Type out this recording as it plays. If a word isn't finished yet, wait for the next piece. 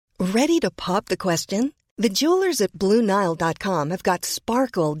Ready to pop the question? The jewelers at BlueNile.com have got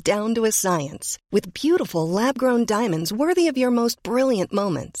sparkle down to a science with beautiful lab-grown diamonds worthy of your most brilliant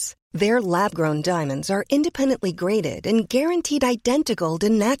moments. Their lab-grown diamonds are independently graded and guaranteed identical to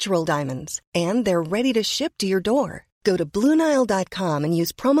natural diamonds, and they're ready to ship to your door. Go to BlueNile.com and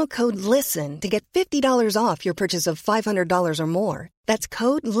use promo code LISTEN to get $50 off your purchase of $500 or more. That's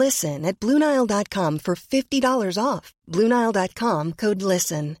code LISTEN at BlueNile.com for $50 off. BlueNile.com, code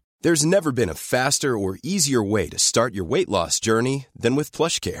LISTEN. There's never been a faster or easier way to start your weight loss journey than with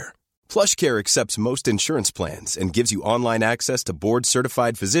PlushCare. PlushCare accepts most insurance plans and gives you online access to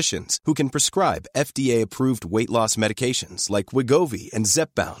board-certified physicians who can prescribe FDA-approved weight loss medications like Wegovy and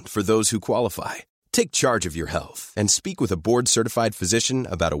Zepbound for those who qualify. Take charge of your health and speak with a board-certified physician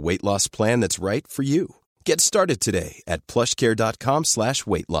about a weight loss plan that's right for you. Get started today at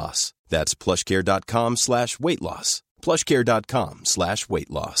plushcare.com/weightloss. That's plushcare.com/weightloss.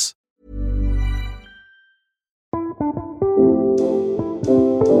 plushcare.com/weightloss.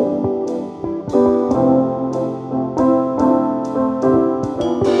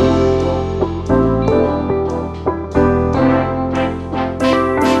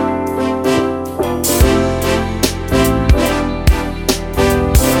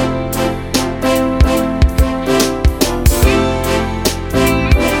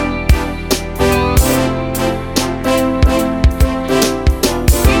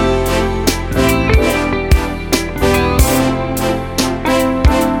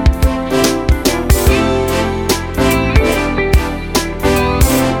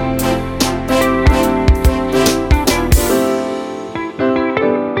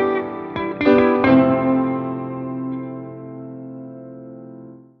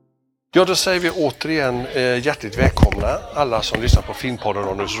 Ja, då säger vi återigen hjärtligt välkomna alla som lyssnar på Filmpodden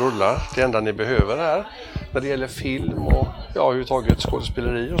Ronny's rullar. Det enda ni behöver här när det gäller film och överhuvudtaget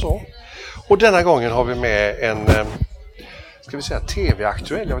skådespeleri och så. Och denna gången har vi med en, ska vi säga,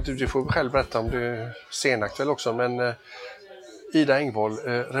 tv-aktuell. Jag vet inte, du får själv berätta om du är scenaktuell också, men Ida Engvall,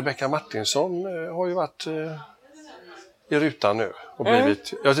 Rebecca Martinsson har ju varit i rutan nu och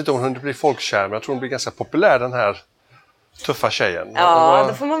blivit, jag vet inte om hon blir folkkär, men jag tror hon blir ganska populär, den här tuffa tjejen. Ja,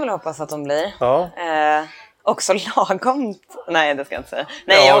 det får man väl hoppas att de blir. Ja. Också lagom. Nej, det ska jag inte säga.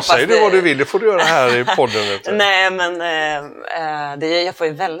 Nej, ja, säg du vad du vill, det får du göra här i podden. Nej, men jag får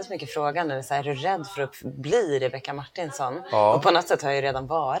ju väldigt mycket frågan nu. Så här, är du rädd för att bli Rebecca Martinsson? Ja. Och på något sätt har jag ju redan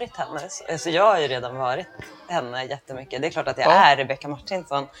varit henne. Alltså, jag har ju redan varit henne jättemycket. Det är klart att jag är Rebecca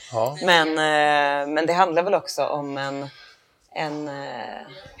Martinsson. Ja. Men det handlar väl också om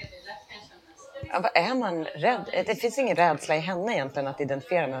vad är man rädd? Det finns ingen rädsla i henne egentligen att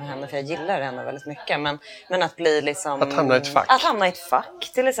identifiera med henne, för jag gillar henne väldigt mycket. Men att bli liksom... Att hamna i ett fack. Att hamna i ett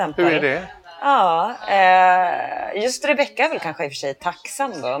fack till exempel. Hur är det? Ja, just Rebecca är väl kanske i och för sig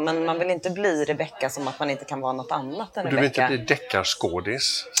tacksam då. Men man vill inte bli Rebecca som att man inte kan vara något annat än Rebecca. Du vill inte bli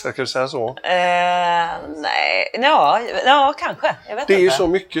deckarskådis, ska du säga så? Nej, ja, kanske. Jag vet det är inte. Ju så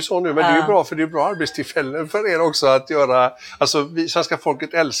mycket så nu, men det är ju bra, för det är bra arbetstillfällen för er också att göra. Alltså, vi svenska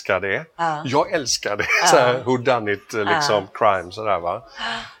folket älskar det. Jag älskar det. Så här, who done it, liksom, crime, sådär va.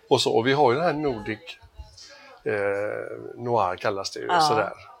 Och vi har ju den här Nordic noir kallas det ju,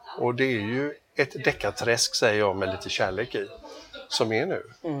 sådär. Och det är ju ett deckarträsk, säger jag, med lite kärlek i, som är nu.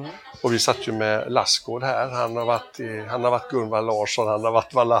 Och vi satt ju med Lassgård här. Han har varit Gunvar Larsson, han har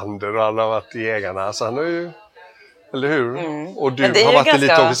varit Wallander och han har varit i Jägarna. Så han har ju, eller hur? Och du har varit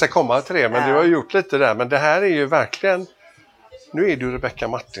lite, och vi ska komma till det, men du har ju gjort lite där. Men det här är ju verkligen... Nu är du Rebecca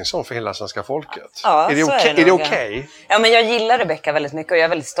Martinsson för hela svenska folket. Ja, är det okej? Ja, men jag gillar Rebecca väldigt mycket och jag är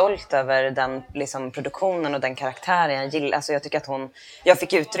väldigt stolt över den liksom, produktionen och den karaktären. Jag tycker att jag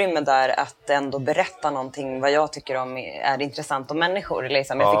fick utrymme där att ändå berätta någonting vad jag tycker om är intressant om människor.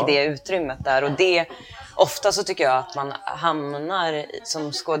 Liksom. Jag fick det utrymmet där, och det ofta så tycker jag att man hamnar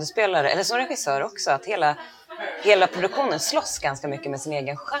som skådespelare eller som regissör också, att hela produktionen slåss ganska mycket med sin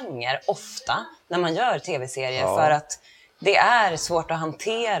egen genre ofta när man gör tv-serier, för att det är svårt att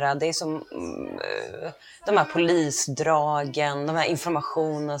hantera. Det är som de här polisdragen, de här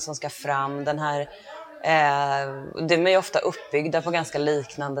informationen som ska fram. De är ju ofta uppbyggda på ganska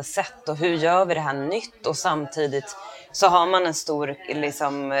liknande sätt. Och hur gör vi det här nytt? Och samtidigt så har man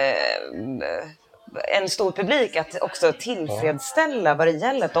en stor publik att också tillfredsställa vad det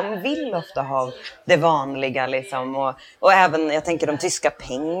gäller. De vill ofta ha det vanliga liksom. Och även, jag tänker, de tyska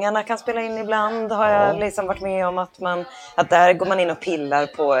pengarna kan spela in ibland. Har jag liksom varit med om att där går man in och pillar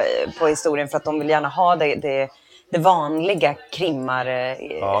på historien för att de vill gärna ha det vanliga krimmar.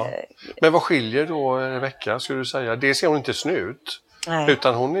 Men vad skiljer då Rebecca, skulle du säga? Det ser hon inte snut. Nej.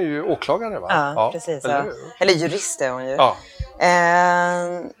 Utan hon är ju åklagare, va? Ja, precis. Eller jurist är hon ju. Ja.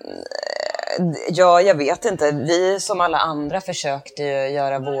 Ja, jag vet inte. Vi som alla andra försökte ju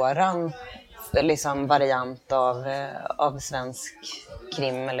göra våran liksom, variant av svensk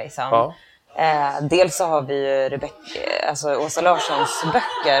krim. Liksom. Ja. Dels så har vi ju Åsa Larssons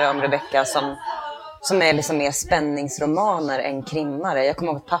böcker om Rebecka som är liksom mer spänningsromaner än krimmare. Jag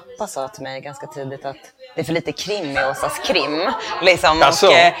kommer ihåg att pappa sa till mig ganska tidigt att det är för lite krim i Åsas krim. Liksom.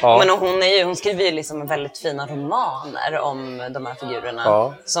 Alltså, Men hon skriver ju liksom väldigt fina romaner om de här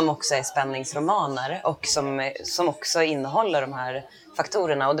figurerna som också är spänningsromaner och som också innehåller de här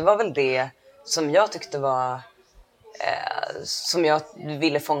faktorerna. Och det var väl det som jag tyckte var som jag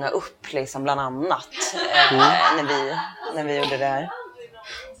ville fånga upp liksom, bland annat när vi gjorde det här.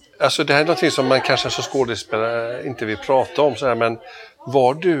 Alltså det här är någonting som man kanske som skådespelare inte vill prata om sådär, men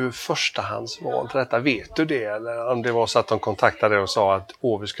var du förstahandsval till detta? Vet du det? Eller om det var så att de kontaktade och sa att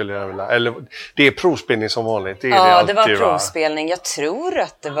vi skulle vilja... Eller det är provspelning som vanligt? Det var provspelning. Jag tror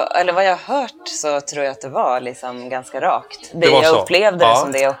att det var... Eller vad jag har hört så tror jag att det var liksom ganska rakt. Jag upplevde det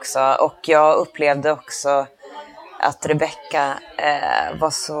som det också. Och jag upplevde också att Rebecka var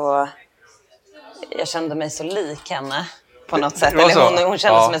så... Jag kände mig så lik henne. På något sätt. Eller hon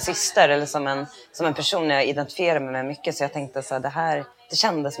kändes som en syster eller som en person jag identifierar mig med mycket. Så jag tänkte så här, det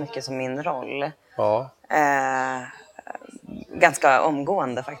kändes mycket som min roll. Ja. Ganska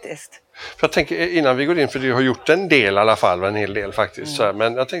omgående faktiskt. För jag tänker innan vi går in, för du har gjort en del i alla fall, en hel del faktiskt. Så här,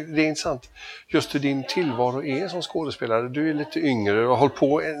 men jag tänkte det är intressant just hur din tillvaro är som skådespelare. Du är lite yngre och har hållit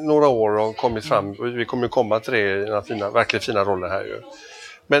på några år och kommit fram. Och vi kommer komma till det i verkligen fina roller här ju.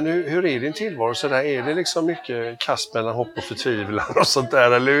 Men hur är din tillvaro? Så där, är det liksom mycket kast mellan hopp och förtvivlan och sånt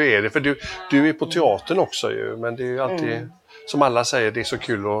där? Eller hur är det? För du är på teatern också ju. Men det är ju alltid, som alla säger, det är så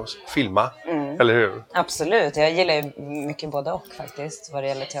kul att filma. Eller hur? Absolut. Jag gillar ju mycket både och faktiskt. Vad det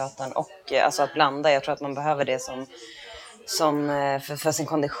gäller teatern. Och alltså att blanda. Jag tror att man behöver det som för sin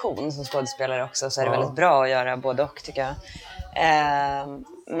kondition som skådespelare också. Så är det väldigt bra att göra både och tycker jag.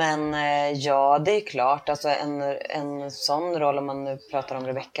 Men ja, det är klart. Alltså en sån roll, om man nu pratar om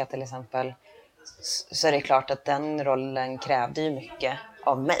Rebecka till exempel, så är det klart att den rollen krävde ju mycket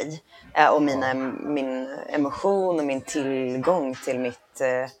av mig. Och min emotion och min tillgång till mitt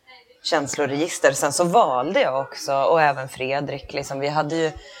känsloregister. Sen så valde jag också, och även Fredrik. Liksom, vi hade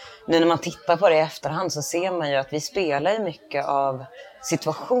ju, nu när man tittar på det i efterhand så ser man ju att vi spelar ju mycket av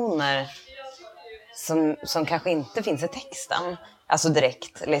situationer som kanske inte finns i texten. Alltså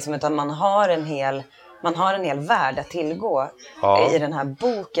direkt, liksom, utan man har en hel värld att tillgå i den här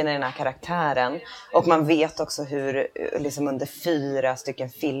boken, i den här karaktären. Och man vet också hur, liksom under 4 stycken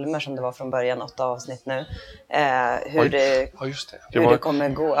filmer som det var från början, 8 avsnitt nu, hur det kommer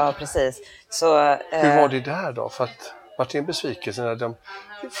gå. Ja, precis. Så, hur var det där då? För att var det en besvikelse när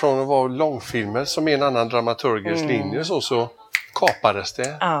från att vara långfilmer som är en annan dramaturgisk linje så kapades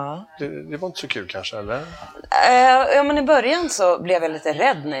det. Ja. Det var inte så kul kanske, eller? Ja, men i början så blev jag lite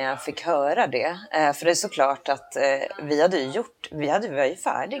rädd när jag fick höra det. För det är såklart att vi var ju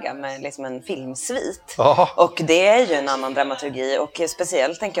färdiga med liksom en filmsvit. Oh. Och det är ju en annan dramaturgi. Och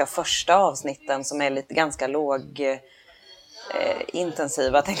speciellt tänker jag första avsnitten som är ganska låg...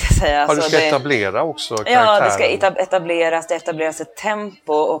 intensiva tänkte jag säga. Ja, du ska etablera också karaktären. Ja, det ska etableras ett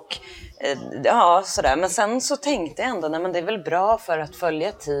tempo och sådär. Men sen så tänkte jag ändå, men det är väl bra för att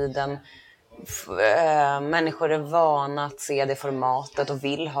följa tiden. Människor är vana att se det formatet och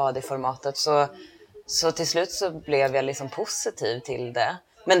vill ha det formatet. Så till slut så blev jag liksom positiv till det.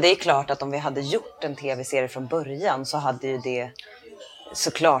 Men det är klart att om vi hade gjort en tv-serie från början så hade ju det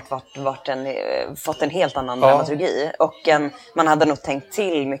såklart fått en helt annan dramaturgi. Och man hade nog tänkt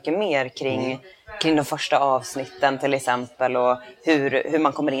till mycket mer kring de första avsnitten till exempel. Och hur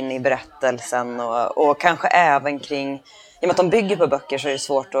man kommer in i berättelsen. Och kanske även kring, i och med att de bygger på böcker så är det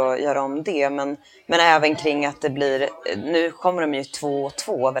svårt att göra om det. Men även kring att det blir, nu kommer de ju 2 och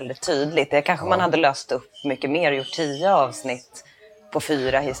 2 väldigt tydligt. Det kanske man hade löst upp mycket mer och gjort 10 avsnitt på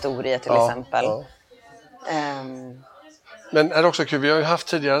 4 historier till exempel. Ja. Men är det också kul, vi har ju haft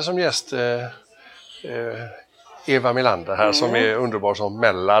tidigare som gäst Eva Melander här som är underbar som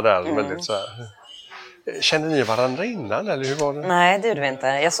Mella där. Väldigt så här. Känner ni varandra innan eller hur var det? Nej, det gjorde vi inte.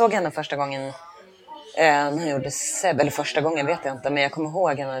 Jag såg henne första gången när hon gjorde Sebbe, eller första gången vet jag inte, men jag kommer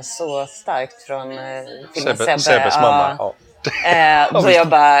ihåg henne så starkt från filmen Sebbes mamma. Ja. Då jag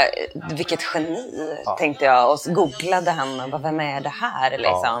bara, vilket geni tänkte jag och googlade henne och bara, vem är det här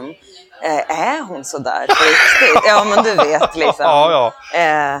liksom? Är hon så där på riktigt? Ja, men du vet liksom.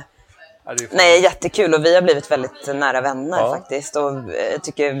 Nej, jättekul och vi har blivit väldigt nära vänner faktiskt och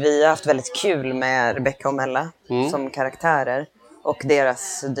tycker vi har haft väldigt kul med Rebecka och Mella som karaktärer och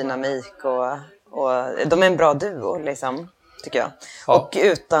deras dynamik och de är en bra duo liksom, tycker jag. Och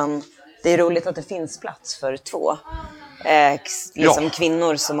utan det är roligt att det finns plats för två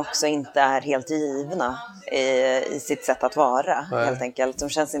kvinnor som också inte är helt givna i sitt sätt att vara. Nej. Helt enkelt. De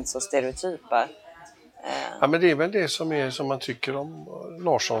känns inte så stereotypa. Ja, men det är väl det som man tycker om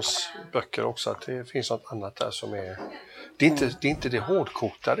Larssons böcker också, att det finns något annat där som är... Det är inte det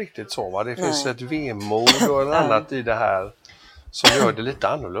hårdkokta riktigt så, va? Det finns ett vemod och ett annat i det här som gör det lite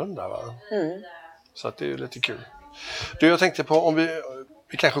annorlunda, va? Så att det är ju lite kul. Du, jag tänkte på, om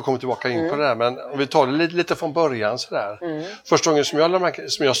vi kanske kommer tillbaka in på det där, men om vi tar det lite från början sådär. Första gången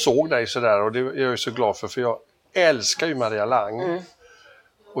som jag såg dig sådär, och det är jag så glad för jag älskar ju Maria Lang.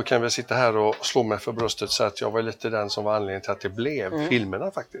 Och kan väl sitta här och slå mig för bröstet så att jag var lite den som var anledningen till att det blev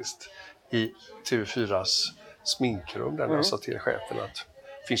filmerna faktiskt. I TV4s sminkrum där jag sa till chefen att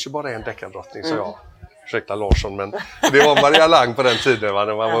det finns ju bara en deckardrottning, så jag. Ursäkta Larsson, men det var Maria Lang på den tiden, va,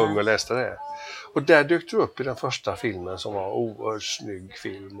 när man var ung och läste det. Och där dök du upp i den första filmen som var oerhört snygg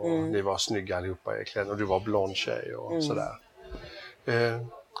film. Och ni var snygga allihopa egentligen. Och du var blond tjej och sådär.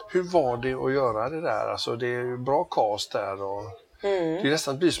 Hur var det att göra det där? Alltså det är ju bra cast där. Och det är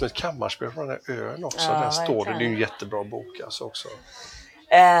nästan blir som ett kammarspel på den här ön också. Ja, den står det är ju en jättebra bok alltså också.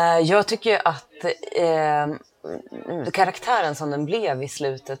 Jag tycker att karaktären som den blev i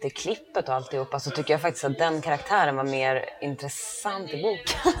slutet i klippet och alltihopa, så tycker jag faktiskt att den karaktären var mer intressant i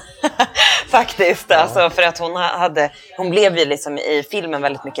boken. Faktiskt, ja. Alltså, för att hon blev ju liksom i filmen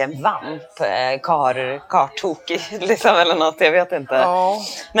väldigt mycket en vamp, kartokig liksom, eller något, jag vet inte. Ja.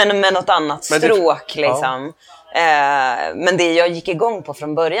 Men med något annat stråk liksom. Ja. Men det jag gick igång på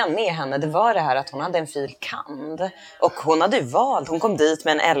från början med henne, det var det här att hon hade en fil. Kand. Och hon hade ju hon kom dit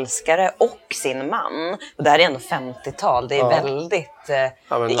med en älskare och sin man. Och det här är ändå 50-tal, det är väldigt...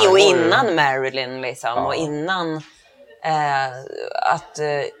 och innan Marilyn liksom, och innan...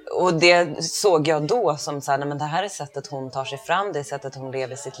 och det såg jag då som så här, nej, men det här är sättet hon tar sig fram, det är sättet hon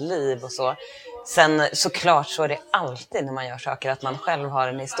lever sitt liv och så. Sen såklart så är det alltid när man gör saker att man själv har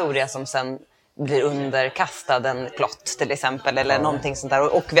en historia som sen blir underkastad en plott till exempel, eller någonting sånt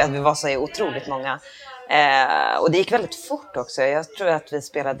där. Och vi var så otroligt många. Och det gick väldigt fort också. Jag tror att vi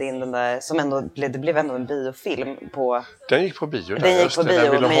spelade in den där, som ändå det blev ändå en biofilm på... Den gick på bio. Den gick på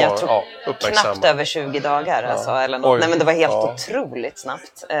bio, men jag tror knappt över 20 dagar. Alltså, eller något. Nej, men det var helt otroligt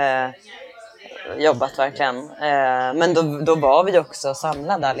snabbt. Jobbat verkligen. Men då var vi också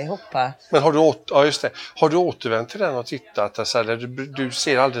samlade allihopa. Men har du återvänt till den och tittat? Alltså, du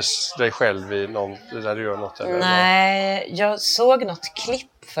ser aldrig dig själv i någon, där du gör något? Eller? Nej, jag såg något klipp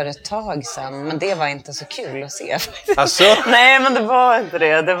för ett tag sedan, men det var inte så kul att se. Alltså? Nej, men det var inte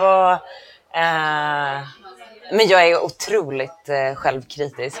det. Det var... Men jag är otroligt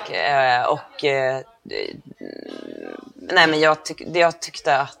självkritisk. Nej, men jag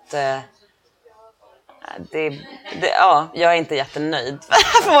tyckte att... jag är inte jättenöjd,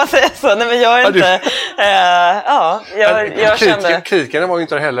 får man säga så. Nej, men jag är inte... jag kände... Kritikerna var ju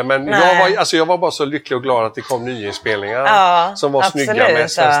inte heller, men jag var bara så lycklig och glad att det kom nyinspelningar som var absolut, snygga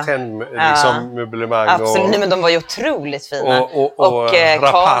med Svenskt Tenn-möblemang. Absolut, nej, men de var ju otroligt fina. Och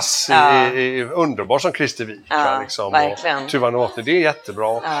Rapace är underbar som Christer Wijk. Liksom, verkligen. Och Tuva Novotny, det är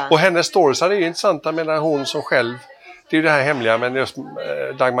jättebra. Och hennes stories är ju intressanta, medan hon som själv... Det är ju det här hemliga, men just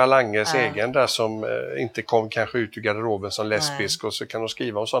Dagmar Langes egen där som inte kom kanske ut ur garderoben som lesbisk, och så kan hon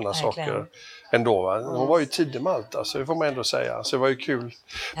skriva om sådana saker ändå. Va? Hon var ju tidig med allt, alltså, det får man ändå säga. Så det var ju kul.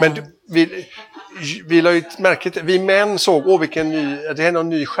 Men vi la ju märke till, vi män såg, det är någon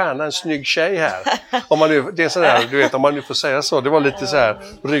ny stjärna, en snygg tjej här. Om man nu, det är sådär, du vet, om man nu får säga så. Det var lite så här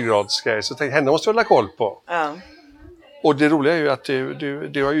ryggradsgrej, så tänkte henne måste jag hålla koll på. Ja. Och det roliga är ju att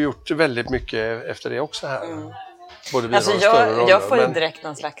du har gjort väldigt mycket efter det också här. Alltså jag får ju direkt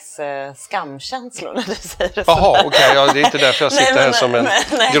någon slags skamkänslor när du säger det. Jaha, okej, det är inte därför jag sitter här som en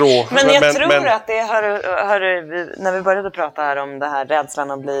grå. Men jag tror att det när vi började prata här om det här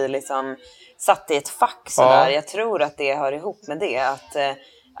rädslan att bli liksom satt i ett fack sådär. Jag tror att det hör ihop med det, att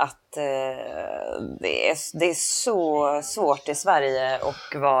det är så svårt i Sverige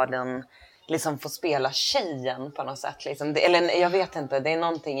och vara den liksom får spela tjejen på något sätt liksom. Eller jag vet inte, det är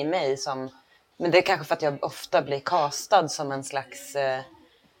någonting i mig som... Men det är kanske för att jag ofta blir castad som en slags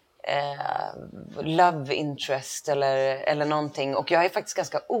love interest eller någonting. Och jag är faktiskt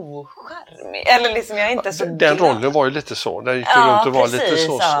ganska ocharmig. Eller liksom jag är inte så... Den rollen var ju lite så. Den gick runt och var lite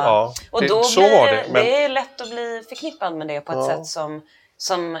så. Ja. Och då så var det. Men... det är lätt att bli förknippad med det på ett sätt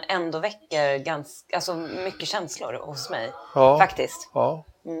som ändå väcker ganska, mycket känslor hos mig. Faktiskt. Ja.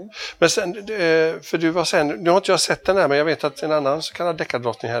 Men sen, för du var sen, nu har inte jag sett den här, men jag vet att en annan så kallad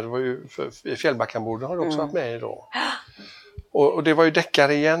deckardrottning här, det var ju i Fjällbackamorden har du också varit med i då. Och det var ju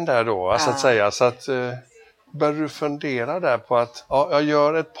deckare igen där då, så att säga, så att började du fundera där på att jag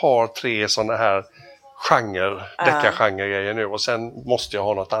gör ett par, 3 sådana här deckargenre-grejer nu och sen måste jag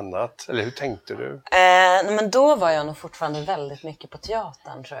ha något annat? Eller hur tänkte du? Men då var jag nog fortfarande väldigt mycket på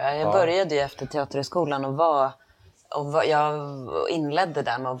teatern, tror jag. Jag började ju efter teaterhögskolan och jag inledde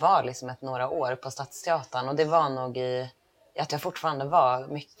där med att vara liksom några år på Stadsteatern. Och det var nog i att jag fortfarande var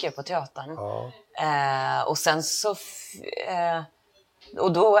mycket på teatern. Och sen så...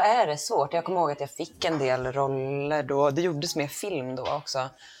 och då är det svårt. Jag kommer ihåg att jag fick en del roller då. Det gjordes mer film då också.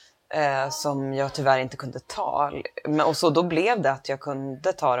 Som jag tyvärr inte kunde ta. Och så då blev det att jag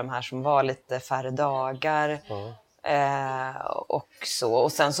kunde ta de här som var lite färre dagar. Och så.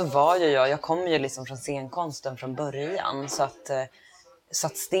 Och sen så var ju jag kom ju liksom från scenkonsten från början. Så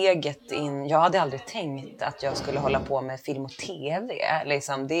att steget in... Jag hade aldrig tänkt att jag skulle hålla på med film och tv.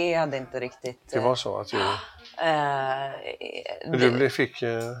 Liksom, det hade inte riktigt... Det var så att du fick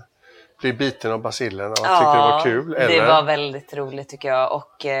bli biten av bacillen och tyckte det var kul? Eller? Det var väldigt roligt tycker jag.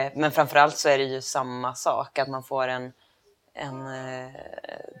 Men framförallt så är det ju samma sak. Att man får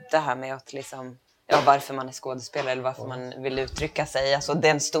det här med att liksom... varför man är skådespelare eller varför man vill uttrycka sig. Alltså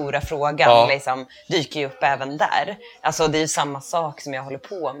den stora frågan liksom, dyker ju upp även där. Alltså det är ju samma sak som jag håller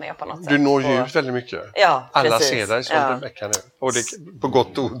på med på något sätt. Du når ju ut väldigt mycket. Ja, alla precis. ser dig som Rebecka nu. Och det på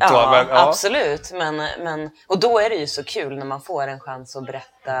gott och ont. Ja, absolut. Och då är det ju så kul när man får en chans att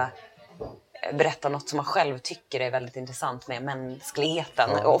berätta något som man själv tycker är väldigt intressant med mänskligheten.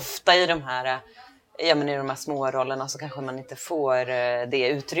 Och ofta i de här... i de här små rollerna så kanske man inte får det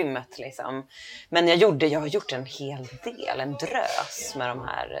utrymmet liksom. Men jag har gjort en hel del, en drös med de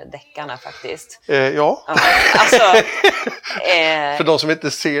här deckarna faktiskt. Alltså, för de som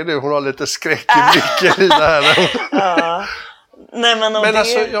inte ser det, hon har lite skräck i blicken i det här. Nej, men det,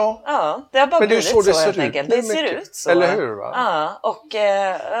 alltså, det har bara men det är blivit så det helt ser enkelt. ut. Det ser ut så. Eller hur? Va? Ja, och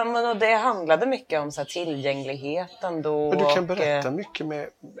det handlade mycket om så här, tillgängligheten då. Men du kan berätta mycket med,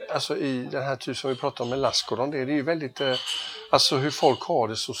 alltså i den här typen som vi pratar om med Laskodan, det är ju väldigt, alltså hur folk har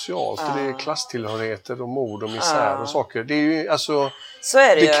det socialt. Det är klasstillhörigheter och mord och misär och saker. Det är ju, alltså, så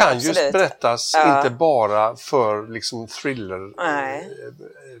är det kan absolut. ju berättas inte bara för liksom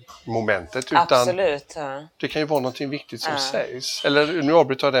thriller-momentet, utan absolut, det kan ju vara någonting viktigt som sägs. Eller nu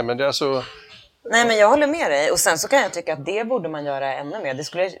avbryter jag det, men det är alltså... Nej, men jag håller med dig. Och sen så kan jag tycka att det borde man göra ännu mer. Det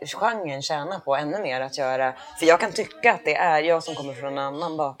skulle genren tjäna på ännu mer att göra. För jag kan tycka att det är, jag som kommer från en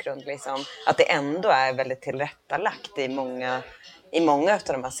annan bakgrund liksom, att det ändå är väldigt tillrättalagt i många av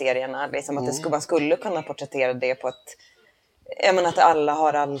de här serierna. Liksom, att man skulle kunna porträttera det på ett... Jag menar att alla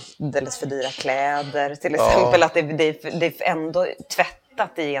har alldeles för dyra kläder till exempel. Att det är ändå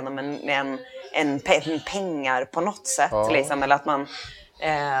tvättat igenom en pengar på något sätt. Liksom, eller att man...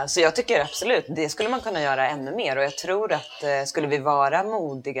 Så jag tycker absolut, det skulle man kunna göra ännu mer. Och jag tror att skulle vi vara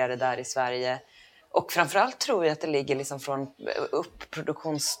modigare där i Sverige. Och framförallt tror jag att det ligger liksom från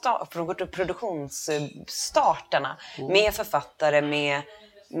produktionsstarterna. Med författare,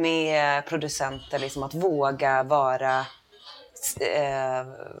 med producenter. Liksom, att våga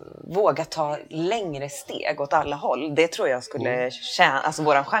ta längre steg åt alla håll. Det tror jag skulle alltså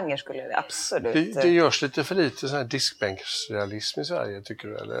våran genre skulle absolut... Det görs lite för lite sån här diskbänksrealism i Sverige, tycker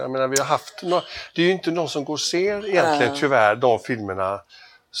du? Eller? Jag menar, vi har haft... det är ju inte någon som går och ser egentligen tyvärr de filmerna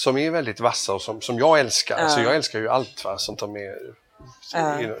som är väldigt vassa och som jag älskar. Alltså jag älskar ju allt som tar med...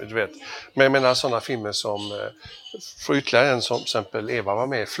 Du vet. Men jag menar sådana filmer som för ytterligare en som till exempel Eva var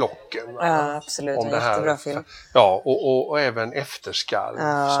med i Flocken. Ja, absolut. Om det här. Jättebra film. Ja, och även Efterskalv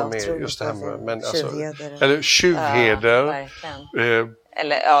som är just det här med eller Tjuvheder.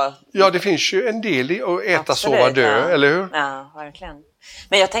 Eller det finns ju en del i att äta, sova, dö, eller hur? Ja, verkligen.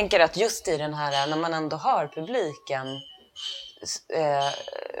 Men jag tänker att just i den här, när man ändå har publiken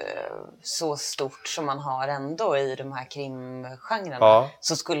så stort som man har ändå i de här krimgenrerna,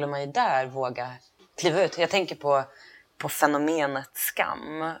 så skulle man ju där våga kliva ut. Jag tänker på fenomenet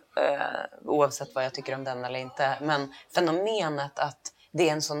skam, oavsett vad jag tycker om den eller inte, men fenomenet att det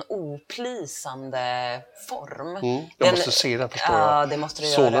är en sån oplisande form. Jag måste se den, förstår jag. Det måste du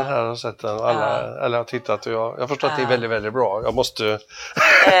Sonen göra. här har sett den, eller har tittat, och jag förstår att det är väldigt, väldigt bra. Jag måste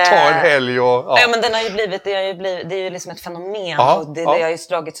ta en helg och... Ja, men den har ju blivit, det är ju liksom ett fenomen, och det har ju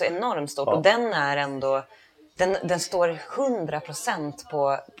slagit så enormt stort. Och den är ändå... Den står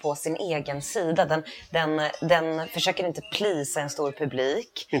 100% på sin egen sida. Den försöker inte plisa en stor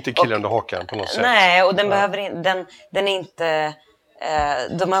publik. Inte killen under hakan på något sätt. Nej, och den är inte...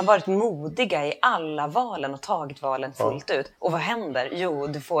 De har varit modiga i alla valen och tagit valen fullt ut. Och vad händer? Jo,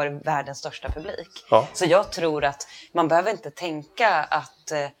 du får världens största publik. Så jag tror att man behöver inte tänka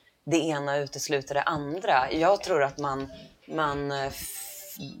att det ena utesluter det andra. Jag tror att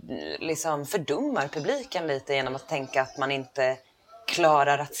liksom fördummar publiken lite genom att tänka att man inte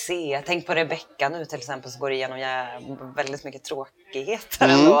klarar att se. Tänk på Rebecca nu till exempel, så går det igenom väldigt mycket tråkigheter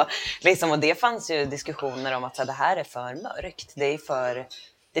ändå. Liksom, och det fanns ju diskussioner om att så här, det här är för mörkt.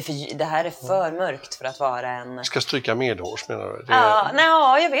 Det här är för mörkt för att vara en... Ska stryka medhårs menar du?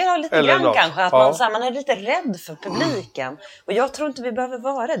 Jag vet lite eller grann något. kanske. Att man är lite rädd för publiken. Och jag tror inte vi behöver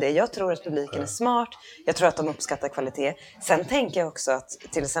vara det. Jag tror att publiken är smart. Jag tror att de uppskattar kvalitet. Sen tänker jag också att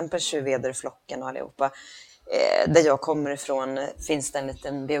till exempel Tjuvederflocken och allihopa, där jag kommer ifrån finns det en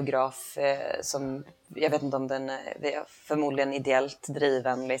liten biograf som, jag vet inte om den är förmodligen ideellt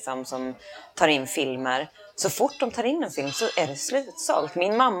driven liksom, som tar in filmer. Så fort de tar in en film så är det slutsålt.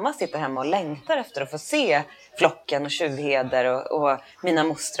 Min mamma sitter hemma och längtar efter att få se Flocken och Tjuvheder och mina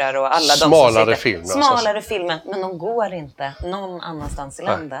mostrar och alla smalare filmer. Smalare filmer, men de går inte någon annanstans i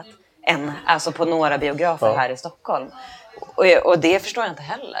landet än alltså på några biografer här i Stockholm. Och det förstår jag inte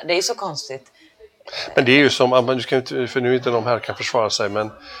heller. Det är ju så konstigt. Men det är ju som, du ska inte, för nu inte de här kan försvara sig,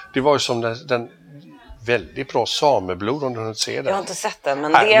 men det var ju som den väldigt bra Sameblod, om du inte ser det. Jag har inte sett den,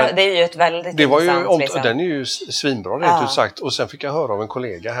 men det är ju ett väldigt det var intressant. Ju, liksom. Den är ju svinbra, rent ut sagt. Och sen fick jag höra av en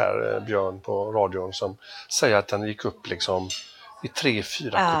kollega här, Björn på radion, som säger att den gick upp liksom i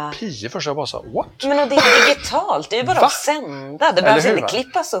 3-4 kopior först. Jag bara sa, what? Men och det är digitalt, det är ju bara att sända. Det behövs inte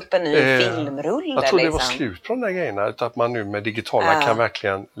klippas upp en ny filmrulle. Jag tror det liksom. var slut på de där grejerna, utan att man nu med digitala kan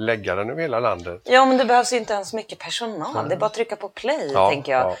verkligen lägga den över hela landet. Ja, men det behövs ju inte ens mycket personal. Det är bara att trycka på play,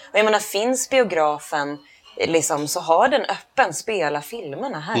 tänker jag. Och jag menar, finns biografen liksom, så har den öppen, spela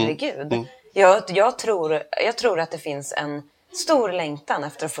filmerna, herregud. Jag tror att det finns en stor längtan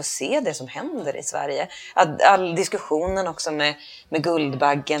efter att få se det som händer i Sverige. All diskussionen också med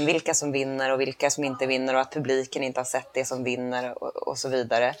Guldbaggen, vilka som vinner och vilka som inte vinner, och att publiken inte har sett det som vinner och så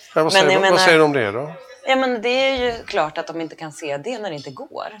vidare. Ja, vad säger de om det då? Ja, men det är ju klart att de inte kan se det när det inte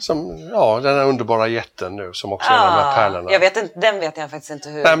går. Som, den här underbara jätten nu som också är de här pärlorna. Jag vet inte, den vet jag faktiskt inte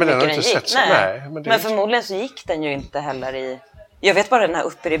hur mycket den gick. Sett, men förmodligen så gick den ju inte heller i... Jag vet bara den här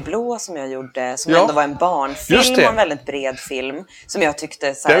Uppe i blå som jag gjorde, som ändå var en barnfilm och en väldigt bred film, som jag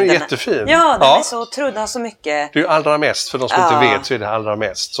tyckte... Så här, den är jättefin. Ja, den är så otrolig, den har så mycket... Det är ju allra mest, för de som inte vet så är det allra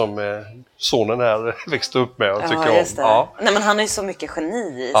mest som sonen här växte upp med och tycker om. Ja. Nej, men han har ju så mycket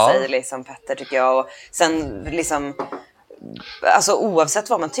geni i sig, liksom, Petter, tycker jag. Och sen liksom... Alltså oavsett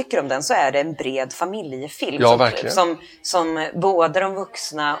vad man tycker om den så är det en bred familjefilm som både de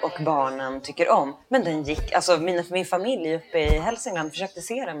vuxna och barnen tycker om. Men den gick, alltså min familj uppe i Hälsingland försökte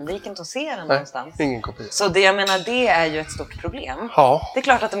se den, men det gick inte att se den någonstans. Ingen kopia. Så det, jag menar, det är ju ett stort problem. Det är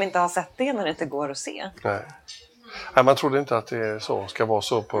klart att de inte har sett det när det inte går att se. Nej, man trodde inte att det ska vara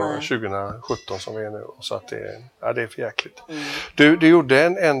så på 2017 som vi är nu. Så att det är för jäkligt. Du gjorde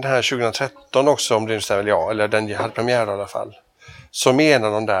en här 2013 också, om det nu stämmer, eller den hade premiär i alla fall. Som en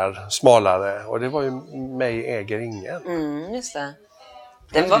av de där smalare, och det var ju Mig äger ingen. Just det.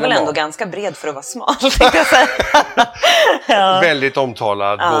 Den var väl ändå ganska bred för att vara smal, tänkte jag säga. Väldigt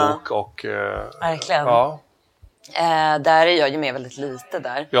omtalad bok och... verkligen. Där är jag ju med väldigt lite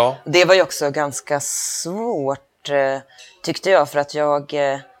där. Det var ju också ganska svårt, tyckte jag, för att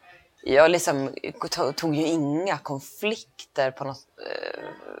jag liksom tog ju inga konflikter på något,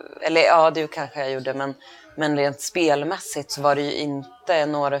 eller det kanske jag gjorde, men rent spelmässigt så var det ju inte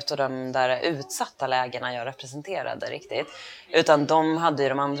några av de där utsatta lägena jag representerade riktigt, utan de hade ju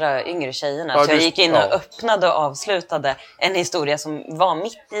de andra yngre tjejerna. Så jag gick in och öppnade och avslutade en historia som var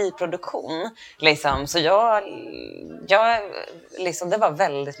mitt i produktion liksom. Så jag liksom, det var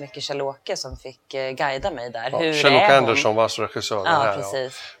väldigt mycket Kjell-Åke som fick guida mig där. Kjell-Åke Andersson var regissören här.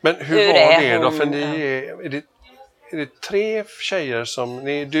 Precis. Men hur var det då? För ni är det 3 tjejer som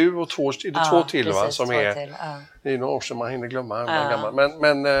du och 2 till, va? Som är det är några år som man hinner glömma.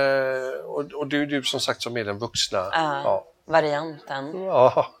 Men och du som sagt som är den vuxna varianten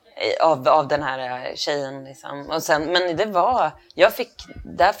av den här tjejen liksom. Och sen, men det var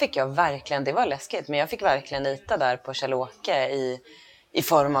där fick jag verkligen, det var läskigt, men jag fick verkligen lita där på Kjell-Åke i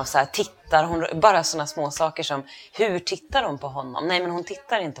form av så här, tittar hon, bara såna små saker som, hur tittar hon på honom? Nej, men hon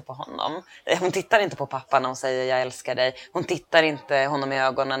tittar inte på honom. Hon tittar inte på pappa när hon säger jag älskar dig. Hon tittar inte honom i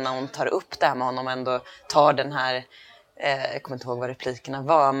ögonen när hon tar upp det här med honom och ändå tar den här, jag kommer inte ihåg vad replikerna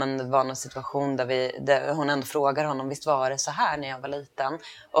var, men det var någon situation där hon ändå frågar honom, visst var det så här när jag var liten?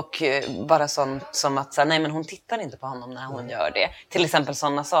 Och bara sånt som att nej, men hon tittar inte på honom när hon gör det. Till exempel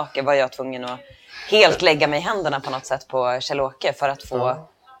sådana saker var jag tvungen att helt lägga mig i händerna på något sätt på Kjell-Åke för att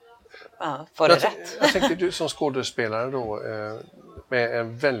få det rätt. Jag tänkte du som skådespelare då med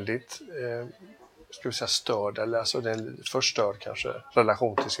en väldigt ska vi säga störd, eller alltså den förstörd kanske,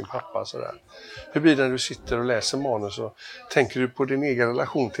 relation till sin pappa. Sådär. Hur blir det när du sitter och läser manus och tänker du på din egen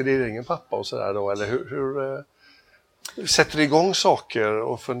relation till din egen pappa och sådär då? Eller hur sätter det igång saker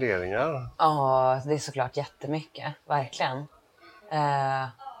och funderingar? Ja, det är såklart jättemycket, verkligen.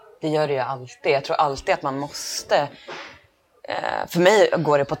 Det gör det ju alltid. Jag tror alltid att man måste... För mig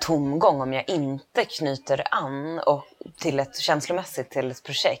går det på tomgång om jag inte knyter an och till ett känslomässigt till ett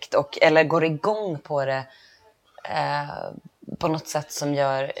projekt eller går igång på det på något sätt som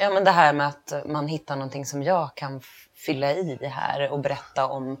gör men det här med att man hittar någonting som jag kan fylla i här och berätta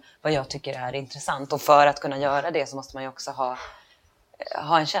om vad jag tycker är intressant. Och för att kunna göra det så måste man ju också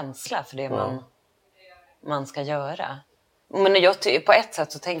ha en känsla för det man ska göra. Men på ett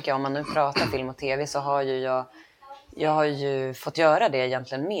sätt så tänker jag, om man nu pratar film och tv, så har ju jag har ju fått göra det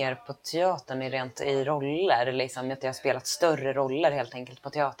egentligen mer på teatern i roller. Liksom, att jag har spelat större roller helt enkelt på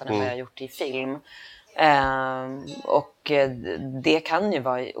teatern än vad jag har gjort i film. Och det kan ju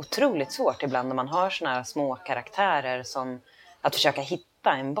vara otroligt svårt ibland när man har såna här små karaktärer, som att försöka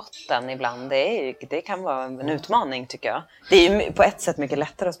hitta en botten ibland. Det kan vara en utmaning, tycker jag. Det är ju på ett sätt mycket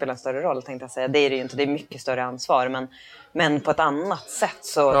lättare att spela en större roll, tänkte jag säga. Det är det ju inte, det är mycket större ansvar. Men på ett annat sätt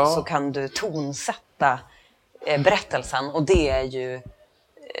så kan du tonsätta berättelsen, och det är ju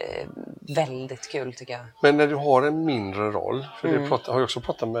väldigt kul, tycker jag. Men när du har en mindre roll, för det har jag också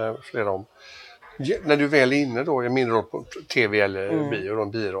pratat med flera om, när du väl är inne då i en mindre roll på tv eller bio, och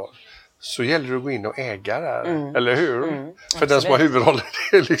en biroll, så gäller det att gå in och äga där, eller hur? För absolut. Den som har huvudrollen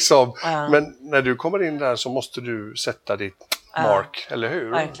är liksom, men när du kommer in där så måste du sätta ditt mark, eller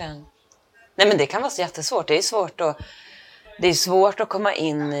hur? Verkligen. Nej, men det kan vara så jättesvårt. Det är svårt att komma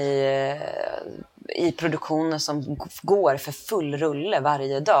in i produktioner som går för full rulle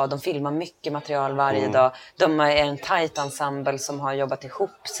varje dag. De filmar mycket material varje dag. De är en tight ensemble som har jobbat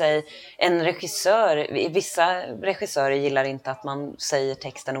ihop sig. Vissa regissörer gillar inte att man säger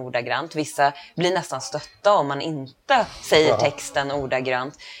texten ordagrant. Vissa blir nästan stötta om man inte säger texten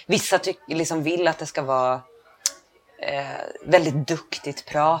ordagrant. Vissa vill att det ska vara väldigt duktigt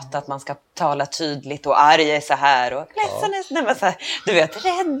prat, att man ska tala tydligt och arg är så här och ledsen är så här, du vet,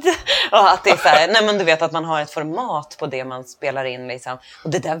 rädd, och att det är så här, nej, men du vet att man har ett format på det man spelar in liksom. Och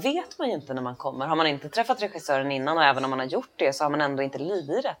det där vet man ju inte när man kommer. Har man inte träffat regissören innan, och även om man har gjort det, så har man ändå inte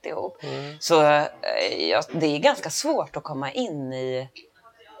lirat ihop. Så det är ganska svårt att komma in i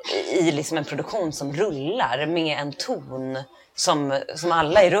liksom en produktion som rullar med en ton som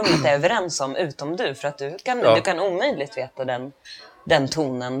alla i rummet är överens om, utom du. För att du kan omöjligt veta den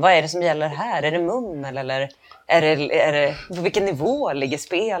tonen. Vad är det som gäller här? Är det mummel, eller är det på vilken nivå ligger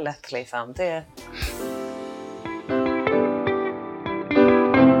spelet? Liksom?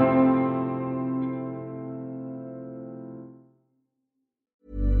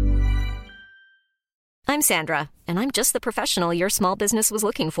 I'm Sandra, and I'm just the professional your small business was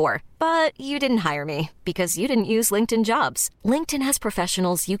looking for. But you didn't hire me because you didn't use LinkedIn Jobs. LinkedIn has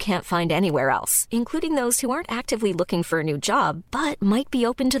professionals you can't find anywhere else, including those who aren't actively looking for a new job, but might be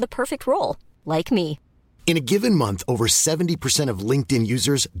open to the perfect role, like me. In a given month, over 70% of LinkedIn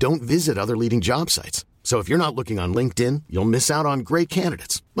users don't visit other leading job sites. So if you're not looking on LinkedIn, you'll miss out on great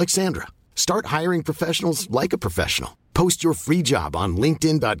candidates, like Sandra. Start hiring professionals like a professional. Post your free job on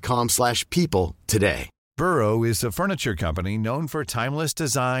linkedin.com/people today. Burrow is a furniture company known for timeless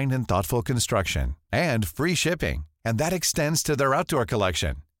design and thoughtful construction, and free shipping, and that extends to their outdoor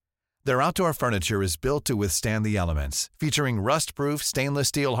collection. Their outdoor furniture is built to withstand the elements, featuring rust-proof stainless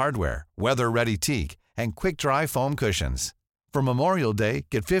steel hardware, weather-ready teak, and quick-dry foam cushions. For Memorial Day,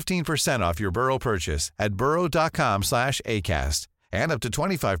 get 15% off your Burrow purchase at burrow.com/acast, and up to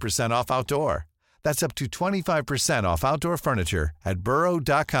 25% off outdoor. That's up to 25% off outdoor furniture at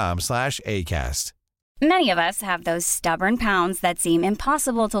burrow.com/acast. Many of us have those stubborn pounds that seem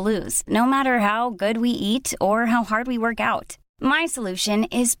impossible to lose, no matter how good we eat or how hard we work out. My solution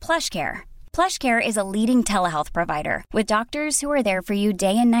is PlushCare. PlushCare is a leading telehealth provider with doctors who are there for you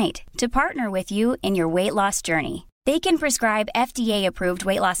day and night to partner with you in your weight loss journey. They can prescribe FDA-approved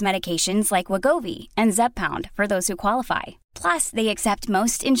weight loss medications like Wegovy and Zepbound for those who qualify. Plus, they accept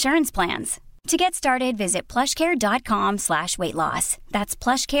most insurance plans. To get started, visit plushcare.com/weightloss. That's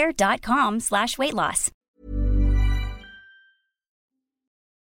plushcare.com/weightloss.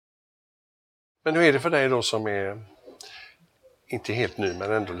 Men hur är det för dig då, som är inte helt ny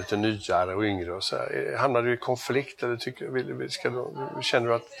men ändå lite nyare och yngre och så här? Hamnar du i konflikt, eller känner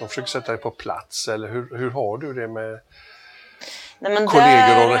du att de försöker sätta dig på plats, eller hur har du det med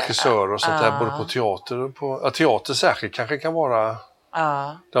kollegor och regissörer och sånt där, både på teater och på teater särskilt kanske kan vara.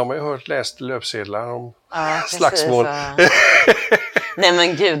 Det har man ju läst löpsedlar om slagsmål. Nej, Nej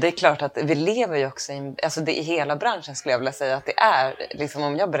men gud, det är klart att vi lever ju också i hela branschen skulle jag vilja säga att det är liksom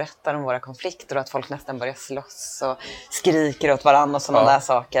om jag berättar om våra konflikter och att folk nästan börjar slåss och skriker åt varandra och sådana där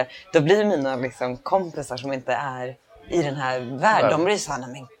saker. Då blir mina liksom kompisar som inte är i den här världen, de blir så här,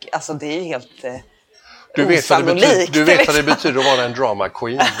 men alltså det är ju helt du vet vad det betyder att vara en drama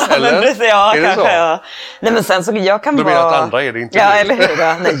queen, eller? Men precis, ja, är det kanske, så? Ja. Nej men sen så jag kan du vara... Du menar att andra är det inte? Ja, eller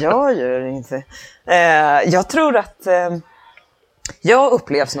hur? Nej, jag gör det inte. Jag tror att jag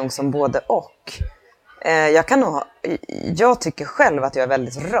upplevs nog som både och. Jag tycker själv att jag är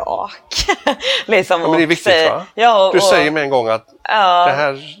väldigt rak. liksom, men det är viktigt va? Ja, du säger med en gång att det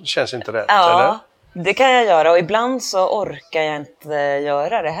här känns inte rätt, eller? Det kan jag göra och ibland så orkar jag inte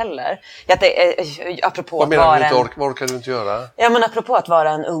göra det heller. Apropå vad menar du inte vad orkar du inte göra? Ja men apropå att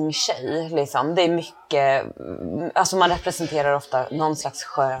vara en ung tjej liksom, det är mycket, alltså man representerar ofta någon slags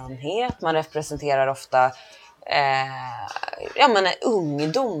skönhet, man representerar ofta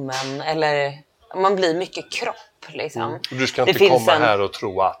ungdomen eller man blir mycket kropp liksom. Du ska inte komma här och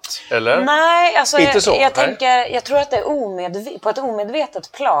tro att, eller? Nej, alltså inte så, jag tror att det är på ett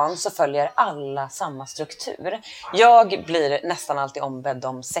omedvetet plan så följer alla samma struktur. Jag blir nästan alltid ombedd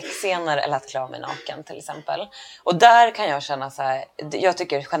om sexscener eller att klä mig naken till exempel. Och där kan jag känna så här, jag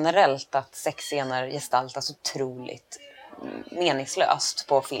tycker generellt att sexscener gestaltas otroligt meningslöst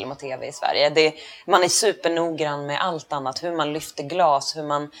på film och tv i Sverige. Man är supernoggrann med allt annat. Hur man lyfter glas,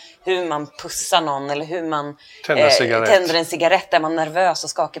 hur man pussar någon eller hur man tänder en cigarett. Är man nervös och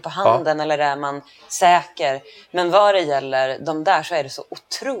skakar på handen eller är man säker? Men vad det gäller de där så är det så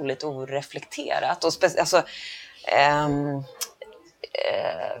otroligt oreflekterat. Och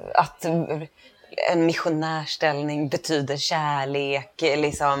att en missionärställning betyder kärlek,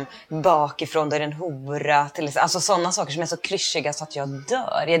 liksom bakifrån där en hora till, alltså sådana saker som är så klyschiga så att jag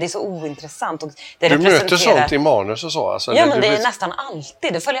dör. Det är så ointressant. Och det du möter sånt i manus och så? Alltså, ja, men det är nästan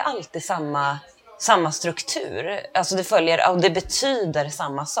alltid. Det följer alltid samma struktur. Alltså det följer, och det betyder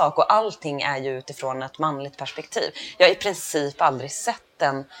samma sak och allting är ju utifrån ett manligt perspektiv. Jag har i princip aldrig sett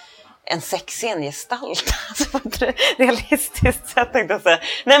en sexscen gestaltas på ett realistiskt sätt, tänkte jag säga.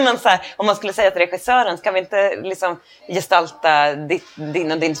 Nej, men så här, om man skulle säga till regissören, ska vi inte liksom gestalta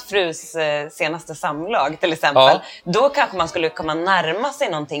din och din frus senaste samlag till exempel, då kanske man skulle komma närma sig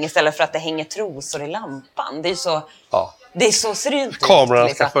någonting istället för att det hänger trosor i lampan. Det är ju så... Det är så ser det ut. Kameran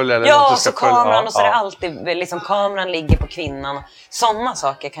liksom. ska följa eller ja, ska så kameran följa. Och så är det alltid liksom, kameran ligger på kvinnan. Sådana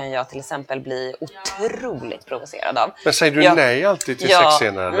saker kan jag till exempel bli otroligt provocerad av. Men säger du nej alltid till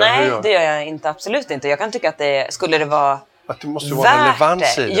sexscener? Eller? Nej, det gör jag inte, absolut inte. Jag kan tycka att skulle det vara att det måste vara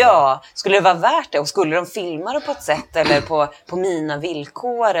relevans i det. Ja, skulle det vara värt det och skulle de filma det på ett sätt eller på mina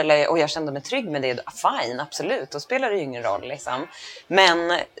villkor och jag kände mig trygg med det, fine, absolut. Då spelar det ju ingen roll liksom.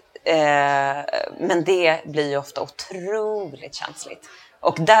 Men det blir ju ofta otroligt känsligt.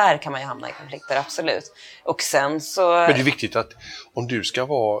 Och där kan man ju hamna i konflikter, absolut. Och sen så... Men det är viktigt att om du ska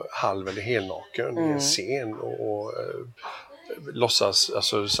vara halv eller helnaken i en scen och låtsas,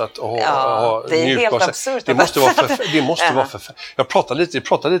 alltså, så att det är helt absurt. Det måste vara Jag pratade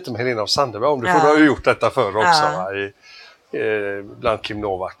lite med Helena av Sanderberg om det, för du har ju gjort detta förr också va? Bland Kim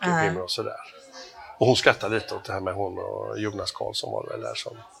Novak och sådär. Och hon skrattade lite åt det här med hon och Jonas Karlsson var det väl där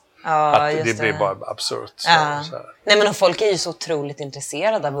som... att det blir bara absurt. Så Nej, men folk är ju så otroligt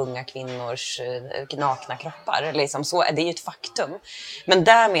intresserade av unga kvinnors nakna kroppar. Liksom. Så, det är ju ett faktum. Men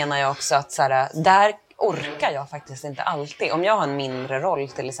där menar jag också att så här, där orkar jag faktiskt inte alltid. Om jag har en mindre roll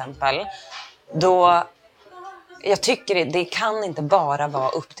till exempel, då... Jag tycker det kan inte bara vara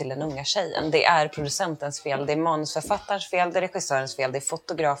upp till den unga tjejen. Det är producentens fel, det är manusförfattarens fel, det är regissörens fel, det är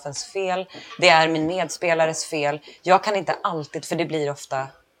fotografens fel, det är min medspelares fel. Jag kan inte alltid, för det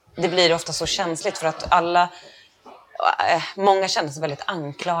blir ofta så känsligt för att många känner sig väldigt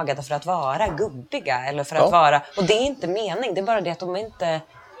anklagade för att vara gubbiga eller för att vara, och det är inte mening, det är bara det att de inte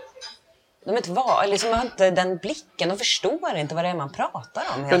har inte den blicken, de förstår inte vad det är man pratar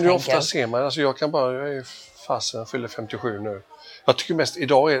om. Men hur ofta ser man, alltså jag är fasen, jag fyller 57 nu. Jag tycker mest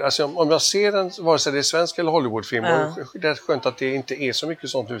idag är, alltså om jag ser en, vare sig det är svensk eller Hollywoodfilm, och det är skönt att det inte är så mycket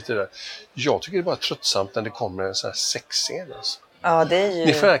sånt nu tidigare. Jag tycker det är bara tröttsamt när det kommer en sån här sexscen. Alltså. Ja, det är ju...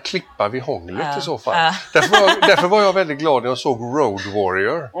 Ni får klippa vid hånglet i så fall. Därför var jag väldigt glad när jag såg Road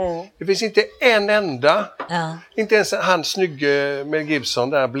Warrior. Det finns inte en enda, inte ens han snygg med Gibson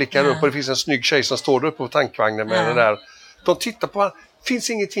där blickar upp och det finns en snygg tjej som står uppe på tankvagnen med det där. De tittar på han. Finns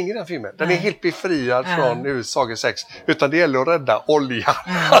ingenting i den filmen. Den är helt befriad från huvudsaken sex. Utan det gäller att rädda olja.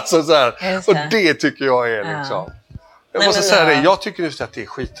 Alltså så här. Och det tycker jag är liksom... Jag måste säga det, jag tycker just att det är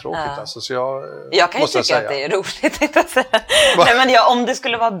skittråkigt. Alltså, så jag kan ju tycka att det är roligt att säga. Nej, men om det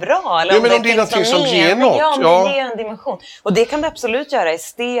skulle vara bra. Eller om det är någonting som ger något. Ja, om det ger en dimension. Och det kan det absolut göra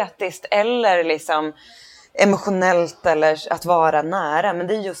estetiskt eller liksom emotionellt eller att vara nära. Men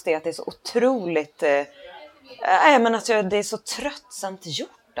det är just det att det är så otroligt... men alltså, det är så tröttsamt gjort.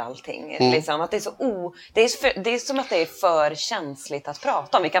 Allting. Liksom, att det, är så det är som att det är för känsligt att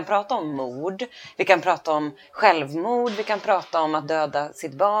prata om. Vi kan prata om mord, vi kan prata om självmord, vi kan prata om att döda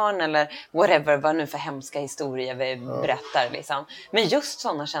sitt barn eller whatever, vad nu för hemska historier vi berättar. Liksom. Men just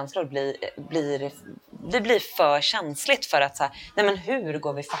sådana känslor blir för känsligt för att så här, nej men hur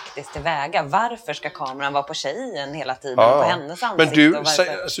går vi faktiskt tillväga? Varför ska kameran vara på tjejen hela tiden, på hennes ansikte?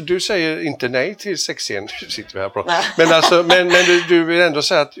 Men du säger inte nej till sexscen, nu sitter vi här och pratar. Men du vill ändå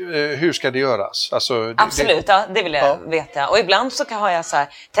säga att hur ska det göras? Alltså, absolut, det vill jag veta. Och ibland så har jag så här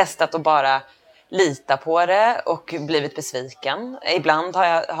testat att bara lita på det och blivit besviken. Ibland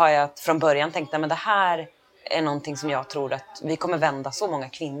har jag från början tänkt att det här är någonting som jag tror att vi kommer vända så många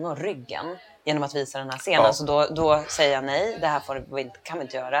kvinnor ryggen genom att visa den här scenen. Ja. Så då säger jag nej, det här kan vi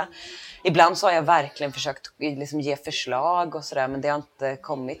inte göra. Ibland så har jag verkligen försökt liksom ge förslag och sådär, men det har inte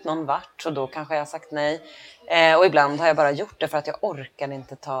kommit någon vart. Så då kanske jag har sagt nej. Och ibland har jag bara gjort det för att jag orkar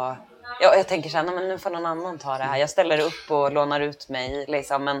inte ta... Jag tänker så här, men nu får någon annan ta det här. Jag ställer upp och lånar ut mig.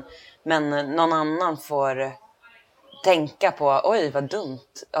 Liksom, men någon annan får tänka på, oj vad dumt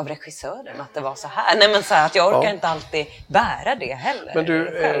av regissören att det var så här. Nej men så här, att jag orkar inte alltid bära det heller. Men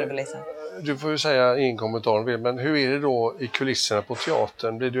själv, liksom. Du får ju säga i en kommentar, men hur är det då i kulisserna på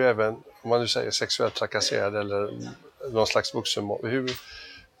teatern? Blir du även, om man nu säger sexuellt trakasserad eller någon slags vuxenmål? Hur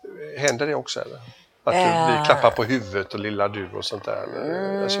händer det också eller? Att du blir klappad på huvudet och lilla du och sånt där?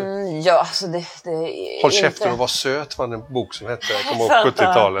 Ja, alltså det Håll käften och var söt var en bok som hette, kom ihåg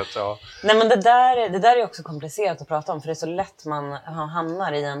 70-talet. Ja. Nej, men det där är också komplicerat att prata om, för det är så lätt man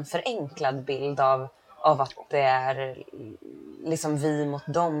hamnar i en förenklad bild av att det är liksom vi mot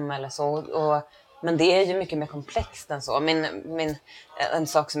dem eller så. Men det är ju mycket mer komplext än så. En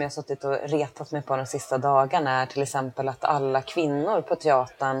sak som jag har suttit och retat mig på de sista dagarna är till exempel att alla kvinnor på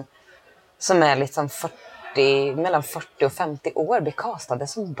teatern som är liksom mellan 40 och 50 år blir kastade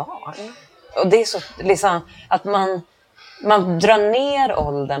som barn. Och det är så liksom att man drar ner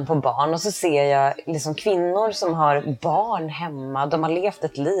åldern på barn och så ser jag liksom kvinnor som har barn hemma. De har levt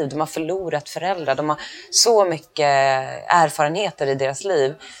ett liv, de har förlorat föräldrar, de har så mycket erfarenheter i deras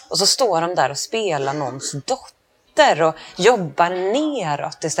liv. Och så står de där och spelar någons dotter och jobbar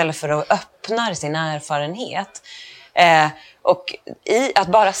neråt istället för att öppna sin erfarenhet. Och att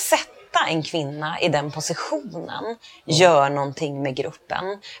bara sätta en kvinna i den positionen gör någonting med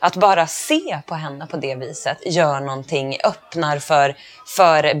gruppen. Att bara se på henne på det viset gör någonting, öppnar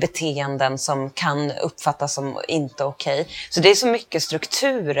för beteenden som kan uppfattas som inte okej. Så det är så mycket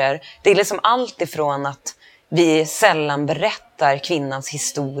strukturer. Det är liksom allt ifrån att vi sällan berättar kvinnans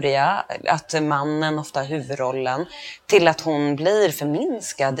historia, att mannen ofta har huvudrollen, till att hon blir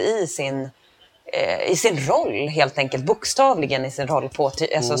förminskad i sin roll, helt enkelt bokstavligen i sin roll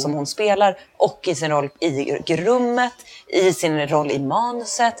alltså som hon spelar, och i sin roll i rummet, i sin roll i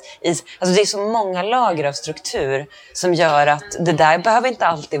manuset. Alltså det är så många lager av struktur som gör att det där behöver inte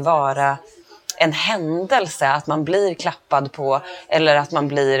alltid vara en händelse, att man blir klappad på eller att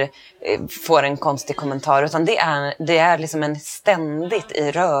man får en konstig kommentar, utan det är liksom en ständigt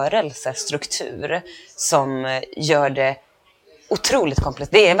i rörelse struktur som gör det otroligt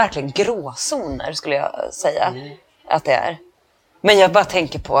komplext. Det är verkligen gråzoner skulle jag säga att det är. Men jag bara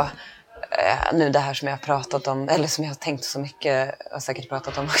tänker på nu det här som jag har pratat om, eller som jag har tänkt så mycket, och säkert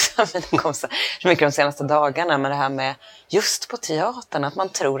pratat om också, men det kom så mycket de senaste dagarna, med det här med just på teatern, att man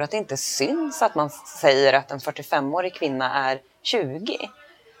tror att det inte syns att man säger att en 45-årig kvinna är 20.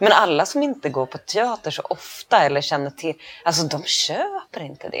 Men alla som inte går på teater så ofta eller känner till, alltså de köper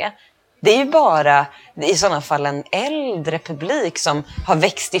inte det. Det är ju bara i sådana fall en äldre publik som har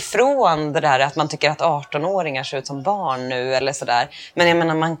växt ifrån det där att man tycker att 18-åringar ser ut som barn nu eller sådär. Men jag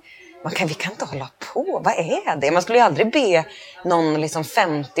menar, vi kan inte hålla på. Vad är det? Man skulle ju aldrig be någon liksom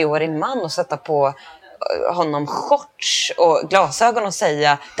 50-årig man att sätta på honom shorts och glasögon och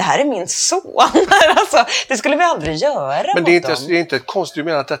säga, det här är min son. Alltså, det skulle vi aldrig göra. Men det är inte ett du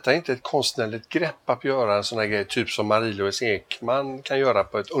menar att detta är inte ett konstnärligt grepp att göra en sån här grej, typ som Marie-Louise Ekman kan göra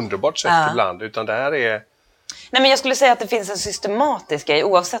på ett underbart sätt ibland, utan det här är... Nej, men jag skulle säga att det finns en systematisk grej,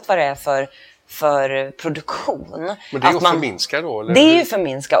 oavsett vad det är för produktion. Men det är ju förminska då? Eller? Det är ju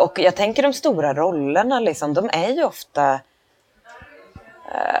förminska, och jag tänker de stora rollerna liksom, de är ju ofta...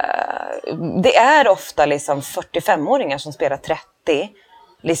 det är ofta liksom 45-åringar som spelar 30,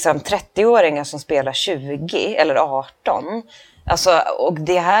 liksom 30-åringar som spelar 20 eller 18. Alltså, och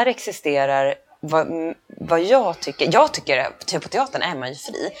det här existerar, vad jag tycker typ på teatern är man ju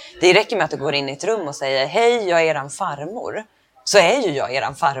fri. Det räcker med att du går in i ett rum och säger hej, jag är eran farmor. Så är ju jag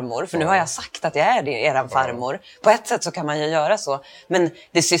eran farmor, för nu har jag sagt att jag är eran farmor. På ett sätt så kan man ju göra så. Men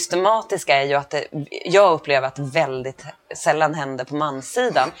det systematiska är ju att jag upplever att det väldigt sällan händer på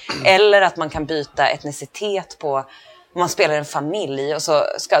manssidan. Eller att man kan byta etnicitet på, om man spelar en familj och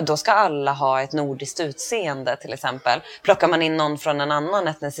då ska alla ha ett nordiskt utseende till exempel. Plockar man in någon från en annan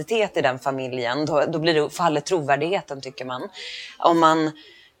etnicitet i den familjen, då faller trovärdigheten, tycker man. Om man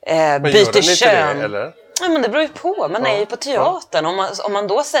byter kön. Det, eller? Ja, men det beror ju på. Man är ju på teatern. Om man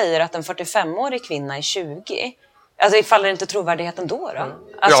då säger att en 45-årig kvinna är 20, alltså faller inte trovärdigheten då?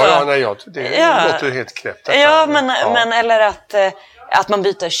 Alltså, det låter helt knäppt. Ja, men eller att man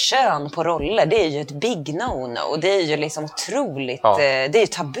byter kön på roller, det är ju ett big no-no. Det är ju liksom otroligt, det är ju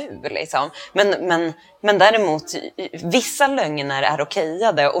tabu liksom. Men däremot, vissa lögner är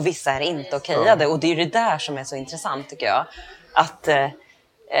okejade och vissa är inte okejade. Och det är ju det där som är så intressant, tycker jag. Att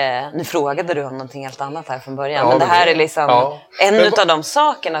nu frågade du om någonting helt annat här från början. Men det här är liksom en av de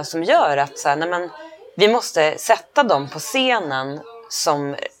sakerna som gör att så här, vi måste sätta dem på scenen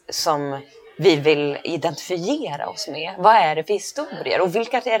som vi vill identifiera oss med. Vad är det för historier? Och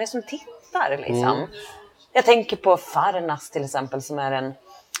vilka är det som tittar? Liksom? Jag tänker på Farnas till exempel, som är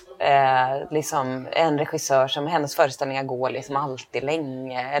en regissör som hennes föreställningar går liksom alltid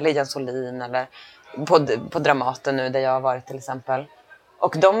länge. Eller Jens Olin, eller på Dramaten nu där jag har varit till exempel.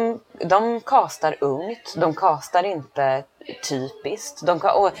 Och de kastar ungt, de kastar inte typiskt.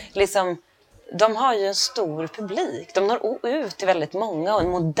 De har ju en stor publik. De når ut till väldigt många och en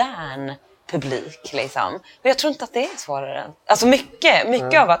modern publik. Liksom. Och jag tror inte att det är svårare. Alltså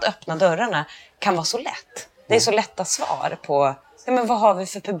mycket av att öppna dörrarna kan vara så lätt. Det är så lätta svar på, men vad har vi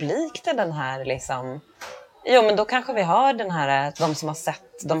för publik till den här liksom? Jo, men då kanske vi har de som har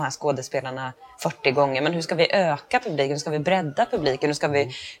sett de här skådespelarna 40 gånger. Men hur ska vi öka publiken? Hur ska vi bredda publiken?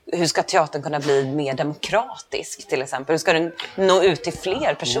 Hur ska teatern kunna bli mer demokratisk till exempel? Hur ska den nå ut till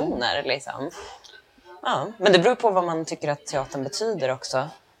fler personer liksom? Ja, men det beror på vad man tycker att teatern betyder också.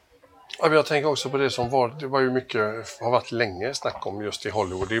 Ja, jag tänker också på det det var ju mycket, har varit länge snack om just i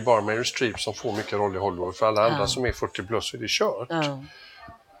Hollywood. Det är ju bara Meryl Streep som får mycket roll i Hollywood. För alla andra som är 40 plus så är det kört.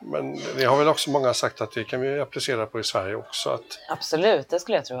 Men det har väl också många sagt att det kan vi applicera på i Sverige också. Absolut, det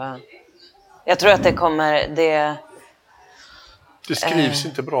skulle jag tro. Jag tror att det kommer... Det skrivs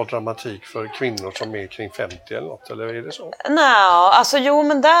inte bra dramatik för kvinnor som är kring 50 eller något, eller är det så? Nej, alltså jo,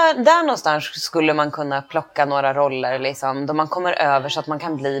 men där någonstans skulle man kunna plocka några roller liksom, då man kommer över så att man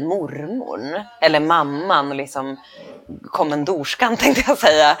kan bli mormor eller mamman, liksom kommendorskan tänkte jag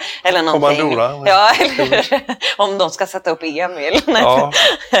säga, eller någonting. Kommandora. Ja, eller om de ska sätta upp Emil. Ja.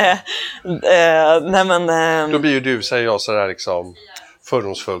 Nej, men... Då blir ju du, säger jag, sådär liksom...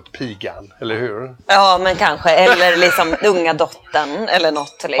 fördomsfullt pigan, eller hur? Ja, men kanske. Eller liksom unga dottern, eller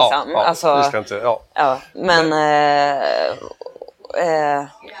något liksom. Ja, alltså, det ska inte, men...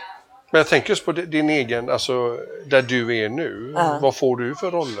 Men jag tänker just på din egen, alltså där du är nu. Vad får du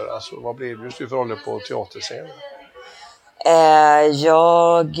för roller? Alltså, vad blir du för roller på teaterscenen?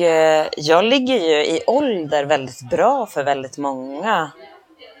 Jag ligger ju i ålder väldigt bra för väldigt många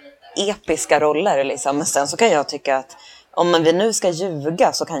episka roller liksom. Men sen så kan jag tycka att om vi nu ska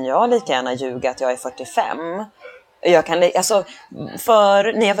ljuga så kan jag lika gärna ljuga att jag är 45. Jag kan, alltså,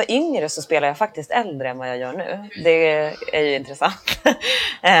 när jag var yngre så spelade jag faktiskt äldre än vad jag gör nu. Det är ju intressant.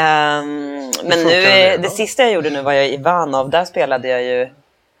 Men nu, det sista jag gjorde nu var jag i Ivanov. Där spelade jag ju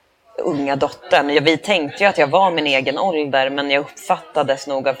unga dottern. Vi tänkte ju att jag var min egen ålder, men jag uppfattades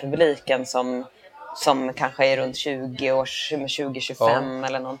nog av publiken som kanske är runt 20-25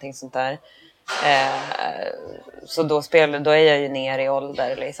 eller någonting sånt där. Så då är jag ju ner i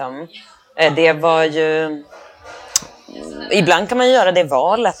ålder liksom. Det var ju... Ibland kan man göra det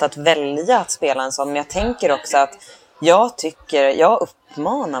valet att välja att spela en sån, men jag tänker också att jag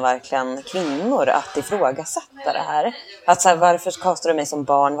uppmanar verkligen kvinnor att ifrågasätta det här. Att så här, varför kastar du mig som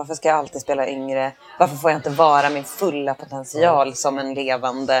barn? Varför ska jag alltid spela yngre? Varför får jag inte vara min fulla potential som en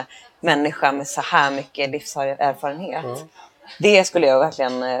levande människa med så här mycket livserfarenhet? Det skulle jag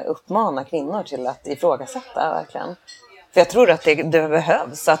verkligen uppmana kvinnor till att ifrågasätta verkligen. För jag tror att det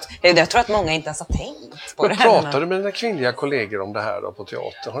behövs. Jag tror att många inte ens har tänkt på det här. Pratar du med dina kvinnliga kollegor om det här då på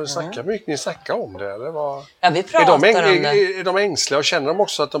teatern? Har du snackat mycket? Ni snackar om det? Eller vad? Ja, vi pratar om det. Är de ängsliga och känner de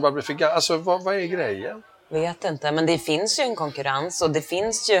också att de bara blir för gamla? Alltså vad är grejen? Vet inte, men det finns ju en konkurrens. Och det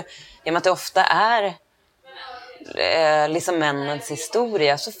finns ju, i och med att det ofta är liksom männens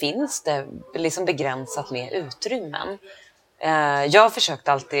historia, så finns det liksom begränsat med utrymmen. Jag har försökt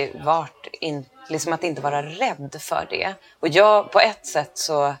alltid liksom att inte vara rädd för det. Och jag, på ett sätt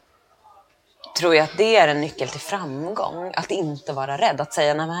så tror jag att det är en nyckel till framgång. Att inte vara rädd. Att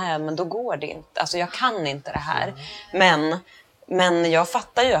säga, nej men då går det inte. Alltså jag kan inte det här. Men jag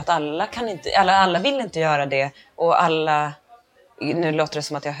fattar ju att alla vill inte göra det. Och alla, nu låter det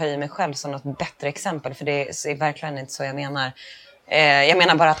som att jag höjer mig själv som något bättre exempel. För det är verkligen inte så jag menar. Jag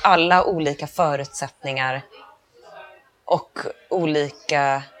menar bara att alla olika förutsättningar och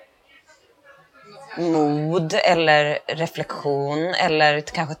olika mod eller reflektion eller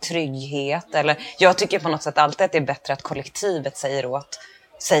kanske trygghet. Eller, jag tycker på något sätt alltid att det är bättre att kollektivet säger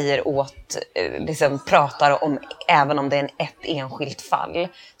åt liksom, pratar om, även om det är ett enskilt fall.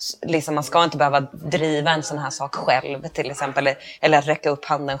 Liksom, man ska inte behöva driva en sån här sak själv till exempel, eller räcka upp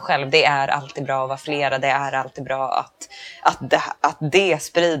handen själv. Det är alltid bra att vara flera. Det är alltid bra att det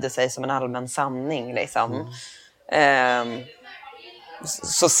sprider sig som en allmän sanning. Liksom.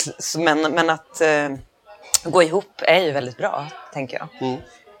 Men att gå ihop är ju väldigt bra, tänker jag.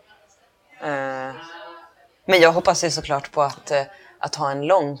 Men jag hoppas ju såklart på att ha en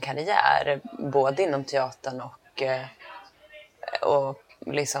lång karriär både inom teatern och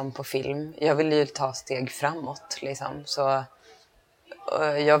liksom på film. Jag vill ju ta steg framåt liksom. Så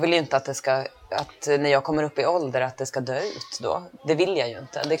jag vill ju inte att när jag kommer upp i ålder att det ska dö ut då. Det vill jag ju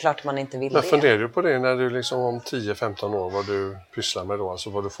inte. Det är klart man inte vill. Men funderar du på det när du liksom om 10-15 år vad du pysslar med då? Alltså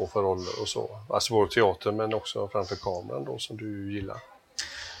vad du får för roller och så? Alltså både teater men också framför kameran då som du gillar?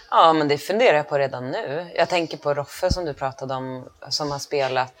 Ja, men det funderar jag på redan nu. Jag tänker på Roffe som du pratade om, som har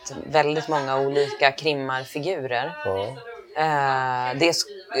spelat väldigt många olika krimmarfigurer. Ja. Det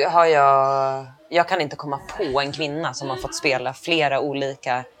har jag kan inte komma på en kvinna som har fått spela flera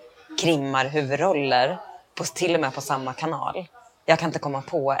olika krimmarhuvudroller till och med på samma kanal. Jag kan inte komma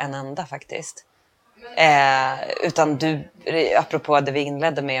på en enda faktiskt. Utan apropå det vi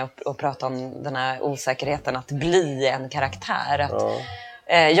inledde med att prata om den här osäkerheten att bli en karaktär.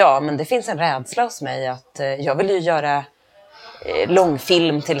 Ja, men det finns en rädsla hos mig att jag vill ju göra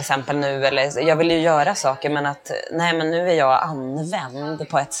långfilm till exempel nu, eller jag vill ju göra saker, men att nej, men nu är jag använd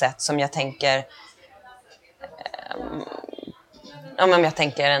på ett sätt som jag tänker om jag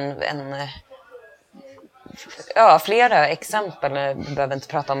tänker flera exempel, vi behöver inte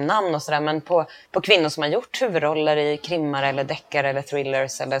prata om namn och sådär, men på kvinnor som har gjort huvudroller i krimmar eller deckare eller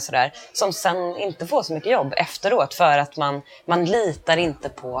thrillers eller sådär, som sen inte får så mycket jobb efteråt för att man litar inte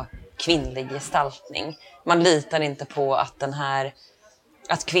på kvinnlig gestaltning. Man litar inte på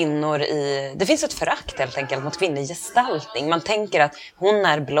att kvinnor det finns ett förakt helt enkelt mot kvinnlig gestaltning. Man tänker att hon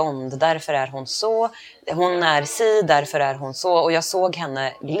är blond, därför är hon så. Hon är si, därför är hon så. Och jag såg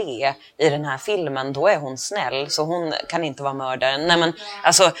henne le i den här filmen, då är hon snäll. Så hon kan inte vara mördaren. Nej, men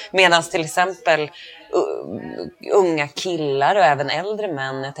alltså, medan till exempel unga killar och även äldre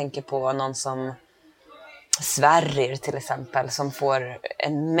män, jag tänker på någon som Sverrir till exempel, som får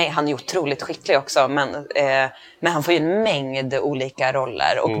han är otroligt skicklig också, men han får ju en mängd olika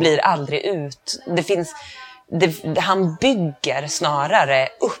roller och blir aldrig han bygger snarare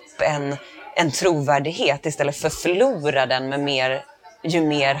upp en trovärdighet istället för förlora den med ju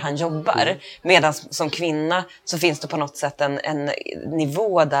mer han jobbar. Medan som kvinna så finns det på något sätt en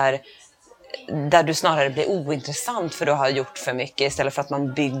nivå där du snarare blir ointressant för du har gjort för mycket, istället för att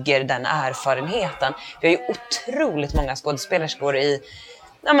man bygger den erfarenheten. Vi har ju otroligt många skådespelerskor i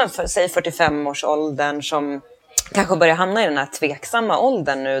säg 45-årsåldern som kanske börjar hamna i den här tveksamma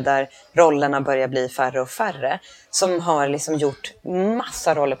åldern nu, där rollerna börjar bli färre och färre, som har liksom gjort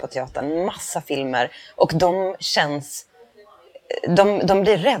massa roller på teatern, massa filmer, och de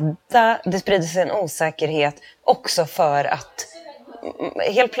blir rädda. Det sprider sig en osäkerhet också för att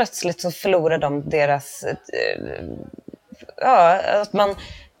helt plötsligt så förlorar de deras att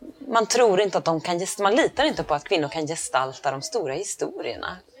man tror inte att de kan man litar inte på att kvinnor kan gestalta de stora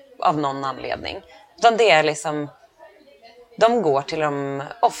historierna av någon anledning, utan det är liksom de går till de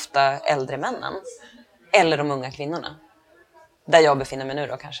ofta äldre männen eller de unga kvinnorna, där jag befinner mig nu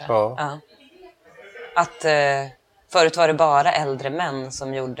då kanske. Ja. Att förut var det bara äldre män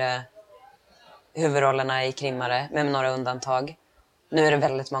som gjorde huvudrollerna i krimmare med några undantag. Nu är det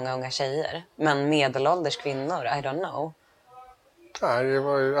väldigt många unga tjejer. Men medelålders kvinnor, I don't know. Nej, det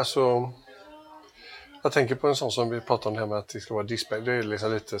var ju alltså... Jag tänker på en sån som vi pratade om här med att det ska vara display. Det är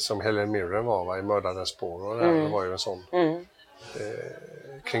liksom lite som Helen Mirren var i Mördarens spår. Och det var ju en sån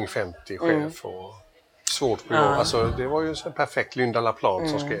kring 50 chef och svårt på jobb. Alltså det var ju en perfekt Linda LaPlante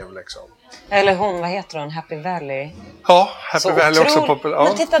som skrev liksom. Eller vad heter hon? Happy Valley. Ja, Happy Valley också populär.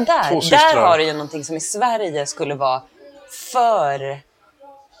 Men titta där. Där har du ju någonting som i Sverige skulle vara för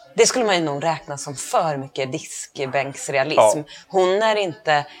Det skulle man ju nog räkna som för mycket diskbänksrealism. Ja.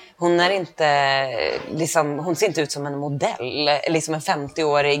 Hon ser inte ut som en modell, liksom en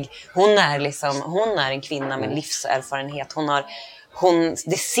 50-årig. Hon är en kvinna med livserfarenhet.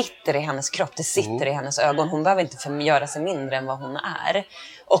 Det sitter i hennes kropp, det sitter i hennes ögon. Hon behöver inte göra sig mindre än vad hon är.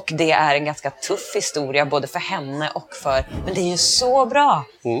 Och det är en ganska tuff historia både för henne och men det är ju så bra.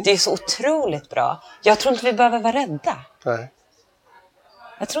 Det är så otroligt bra. Jag tror inte vi behöver vara rädda. Nej.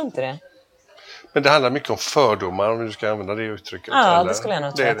 Jag tror inte det. Men det handlar mycket om fördomar, om du ska använda det uttrycket. Ja, eller? Det skulle jag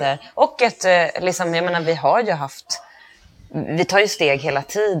nog tro att det är. Och vi har ju haft... Vi tar ju steg hela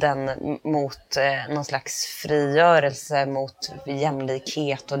tiden mot någon slags frigörelse, mot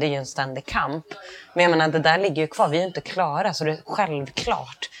jämlikhet, och det är ju en ständig kamp. Men jag menar, det där ligger ju kvar. Vi är ju inte klara, så det är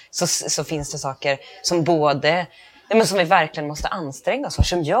självklart. Så finns det saker som som vi verkligen måste anstränga oss för.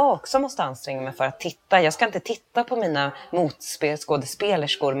 Som jag också måste anstränga mig för att titta. Jag ska inte titta på mina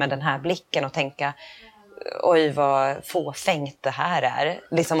motskådespelerskor med den här blicken och tänka, oj vad fåfängt det här är.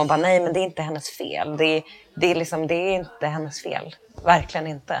 Och bara, nej, men det är inte hennes fel. Det är inte hennes fel. Verkligen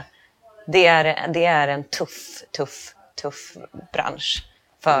inte. Det är en tuff bransch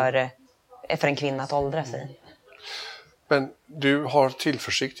för en kvinna att åldras i. Men du har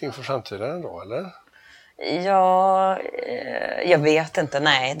tillförsikt inför framtiden ändå, eller? Ja, jag vet inte.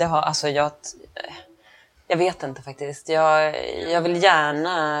 Nej, jag vet inte faktiskt. Jag vill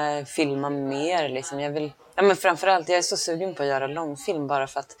gärna filma mer. Men framförallt, jag är så sugen på att göra långfilm bara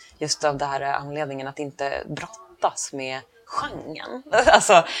för att just av det här anledningen att inte brottas med genren.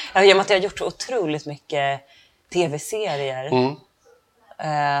 I och med att jag har gjort så otroligt mycket tv-serier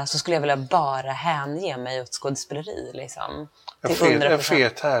så skulle jag vilja bara hänge mig åt skådespeleri. En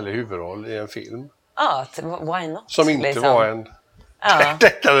fet härlig huvudroll i en film. Ja, why not? Som inte var en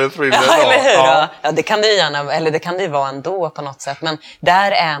deckare thriller. Ja, eller hur? Ja, det kan det ju gärna, eller det kan det ju vara ändå på något sätt. Men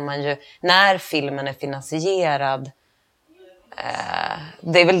där är man ju, när filmen är finansierad,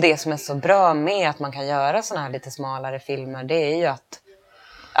 det är väl det som är så bra med att man kan göra såna här lite smalare filmer. Det är ju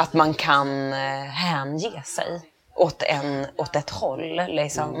att man kan hänge sig åt ett håll.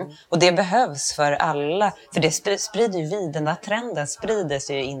 Och det behövs för alla. För det sprider ju den där trenden sprider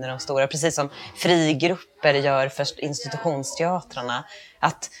sig ju in i de stora. Precis som frigrupper gör för institutionsteatrarna.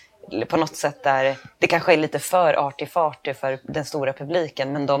 Att på något sätt det kanske är lite för arty-farty för den stora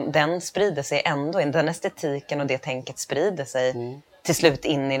publiken. Men den sprider sig ändå. Den estetiken och det tänket sprider sig till slut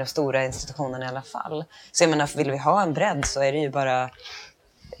in i de stora institutionerna i alla fall. Så jag menar, vill vi ha en bredd så är det ju bara...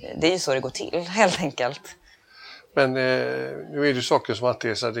 Det är ju så det går till, helt enkelt. Men nu är det saker som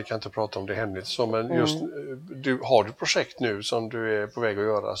alltid är så att jag kan inte prata om det hemligt. Men just, har du projekt nu som du är på väg att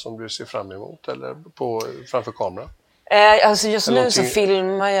göra som du ser fram emot eller framför kamera? Just nu så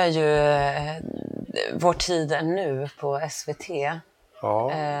filmar jag ju Vår tid är nu på SVT.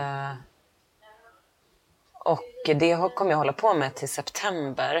 Ja. Och det kommer jag hålla på med till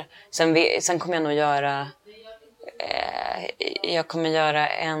september. Sen kommer jag nog göra... Jag kommer göra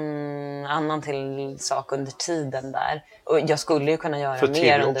en annan till sak under tiden där. Och jag skulle ju kunna göra för mer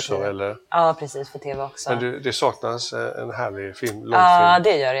TV under också, tiden. Eller? Ja, precis, för TV också. Men det saknas en härlig långfilm. Ja,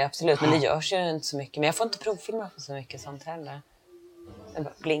 det gör det absolut. Men det görs ju inte så mycket. Men jag får inte provfilma på så mycket sånt heller.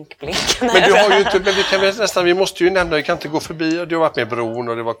 Blink. Men du har ju inte, vi måste ju nämna, vi kan inte gå förbi. Du har varit med Bron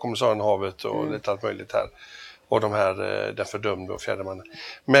och det var Kommissarien Havet och lite allt möjligt här. Och de här, den fördömde och Fjädermannen.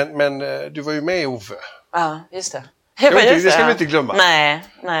 Men du var ju med i Ove. Ja, just det. Det ska vi inte glömma. Nej,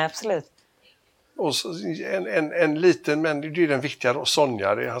 absolut. Och så, en liten, men det är ju den viktiga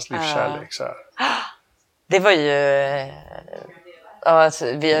Sonja, det är hans livskärlek. Så här. Det var ju...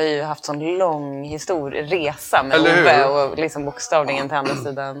 vi har ju haft sån lång resa med Ove och bokstavligen till andra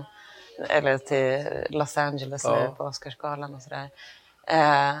sidan. Eller till Los Angeles på Oscarsgalan och sådär.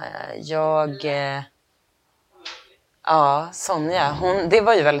 Sonja, det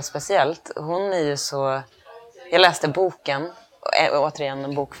var ju väldigt speciellt. Hon är ju så... Jag läste boken, återigen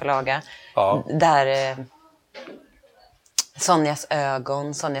en bokförlaga, där Sonjas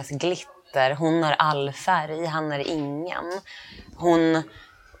ögon, Sonjas glitter, hon är all färg, han är ingen.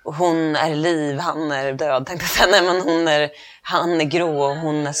 Hon är liv, han är död, tänkte jag säga. Nej, men han är grå och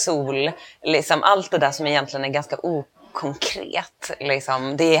hon är sol. Allt det där som egentligen är ganska konkret.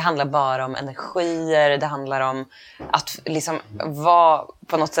 Det handlar bara om energier, det handlar om att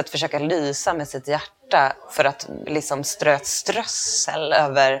på något sätt försöka lysa med sitt hjärta för att strö ett strössel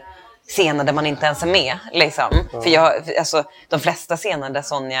över scener där man inte ens är med. För de flesta scener där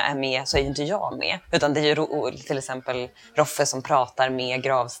Sonja är med så är ju inte jag med. Utan det är ju till exempel Roffe som pratar med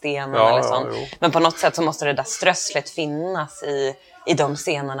gravstenen eller sånt. Men på något sätt så måste det där strösslet finnas i de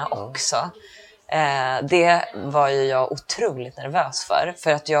scenerna också. Det var ju jag otroligt nervös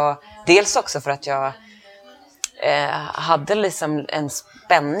för att jag, dels också för att jag hade liksom en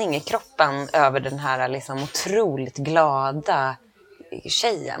spänning i kroppen över den här liksom otroligt glada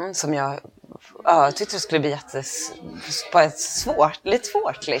tjejen som jag tyckte det skulle bli lite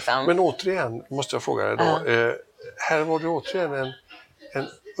svårt liksom. Men återigen måste jag fråga dig då. Här var det återigen en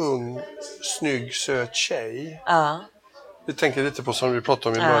ung, snygg, söt tjej. Vi tänker lite på som vi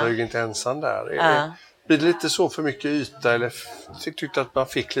pratade om i Mördar inte ensam där. Blir det lite så för mycket yta eller tyckte att man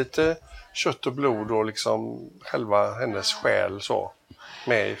fick lite kött och blod och liksom själva hennes själ så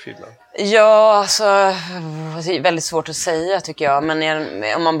med i filmen? Ja, alltså det är väldigt svårt att säga tycker jag. Men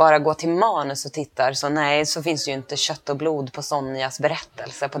om man bara går till manus och tittar så finns det ju inte kött och blod på Sonjas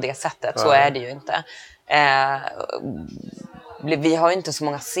berättelse på det sättet. Så är det ju inte. Vi har ju inte så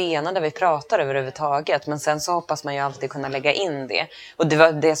många scener där vi pratar överhuvudtaget. Men sen så hoppas man ju alltid kunna lägga in det. Och det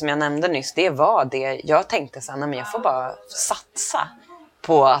var det som jag nämnde nyss. Det var det jag tänkte så här, men jag får bara satsa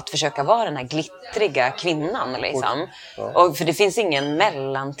på att försöka vara den här glittriga kvinnan liksom. Och för det finns ingen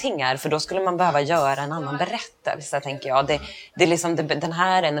mellanting här, för då skulle man behöva göra en annan berättelse tänker jag. Det är liksom den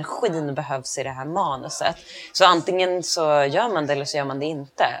här energin behövs i det här manuset. Så antingen så gör man det eller så gör man det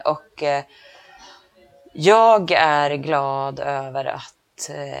inte. Och jag är glad över att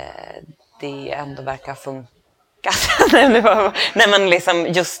det ändå verkar funka. Nej men liksom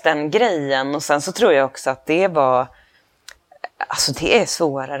just den grejen. Och sen så tror jag också att det var, alltså det är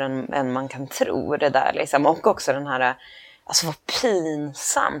svårare än man kan tro det där liksom. Och också den här, alltså vad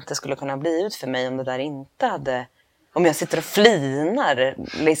pinsamt det skulle kunna bli ut för mig om det där inte hade, om jag sitter och flinar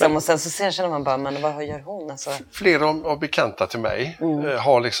liksom, och sen så känner man bara, men vad gör hon alltså? Flera av bekanta till mig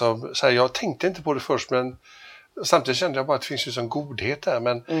har liksom, så här, jag tänkte inte på det först men samtidigt kände jag bara att det finns ju sån godhet där,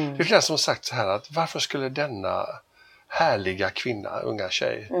 men det är flera som har sagt så här att varför skulle denna härliga kvinna, unga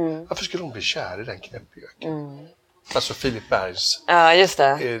tjej, varför skulle hon bli kär i den knäppjöken? Alltså Filip Bergs, just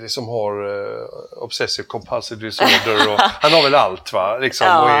det. Som har obsessive compulsive disorder och han har väl allt va? Liksom,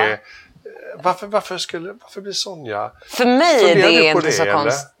 och varför blir Sonja? För mig är det inte så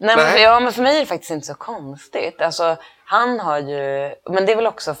konstigt. Men för mig är det faktiskt inte så konstigt. Alltså, han har ju, men det är väl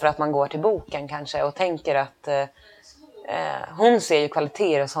också för att man går till boken kanske och tänker att hon ser ju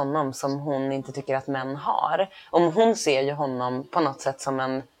kvaliteter hos honom som hon inte tycker att män har. Om hon ser ju honom på något sätt som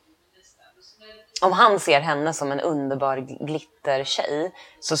en, om han ser henne som en underbar glittertjej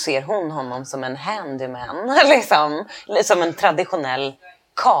så ser hon honom som en handyman, liksom, som en traditionell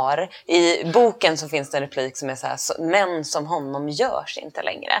kar. I boken så finns det en replik som är så här: män som honom görs inte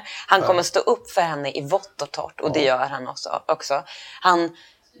längre. Han kommer stå upp för henne i vått och torrt, och det gör han också. Han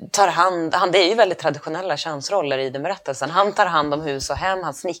tar hand, det är ju väldigt traditionella könsroller i den berättelsen. Han tar hand om hus och hem,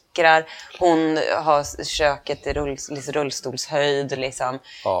 han snickrar, hon har köket i rullstolshöjd liksom.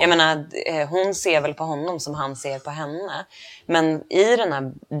 Jag menar, hon ser väl på honom som han ser på henne. Men i den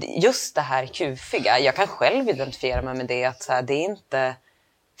här, just det här kufiga, jag kan själv identifiera mig med det, att så här, det är inte,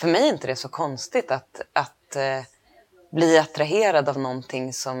 för mig är inte det så konstigt att bli attraherad av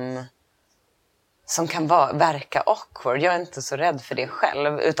någonting som kan verka awkward. Jag är inte så rädd för det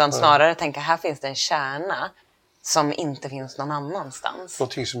själv, utan snarare tänka, här finns det en kärna som inte finns någon annanstans.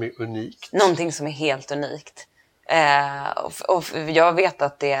 Någonting som är unikt. Någonting som är helt unikt. Och jag vet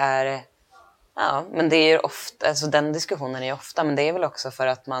att det är, men det är ofta, alltså den diskussionen är ofta, men det är väl också för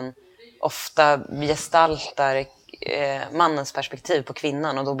att man ofta gestaltar mannens perspektiv på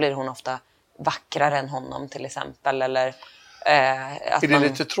kvinnan, och då blir hon ofta vackrare än honom till exempel, eller är det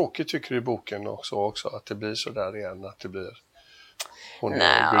lite tråkigt tycker du i boken också att det blir så där igen, att det blir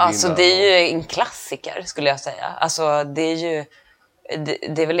nej, alltså det är ju en klassiker skulle jag säga. Alltså det är ju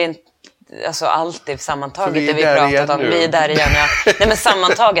det är väl inte, alltså allt det sammantaget det vi pratat om, vi är där igen. Nej, men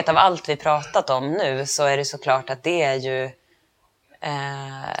sammantaget av allt vi pratat om nu så är det såklart att det är ju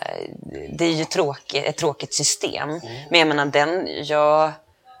ett tråkigt system. Men jag menar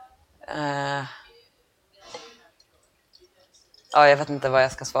jag vet inte vad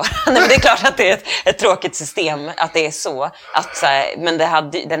jag ska svara. Nej, men det är klart att det är ett tråkigt system, att det är så. Att, så här, men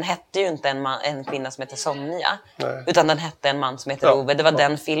den hette ju inte en kvinna som heter Sonja. Nej. Utan den hette en man som heter Ove. Det var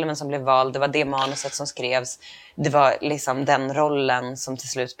den filmen som blev vald, det var det manuset som skrevs. Det var liksom den rollen som till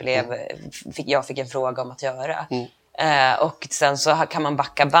slut jag fick en fråga om att göra. Och sen så kan man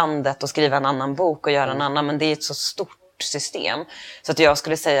backa bandet och skriva en annan bok och göra en annan. Men det är ett så stort system. Så att jag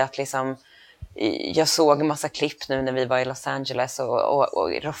skulle säga att liksom, jag såg en massa klipp nu när vi var i Los Angeles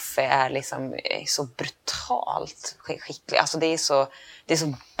och Roffe är liksom så brutalt skicklig. Alltså det är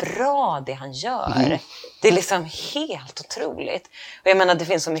så bra det han gör. Det är liksom helt otroligt. Och jag menar, det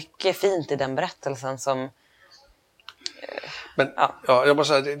finns så mycket fint i den berättelsen som Men jag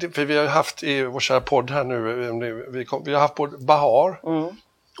måste säga, för vi har haft i vår kära podd här nu, vi har haft både Bahar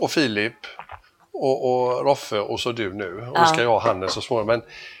och Filip och Roffe och så du nu. Och ska jag ha Hannes så småningom. Men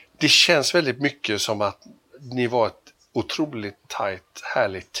det känns väldigt mycket som att ni var ett otroligt tajt,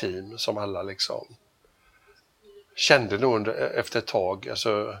 härligt team som alla liksom kände nog efter ett tag.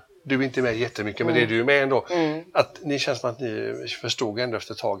 Alltså, du är inte med jättemycket, men det är du med ändå. Att ni känns som att ni förstod ändå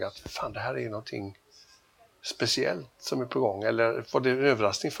efter ett tag att fan, det här är någonting speciellt som är på gång. Eller var det en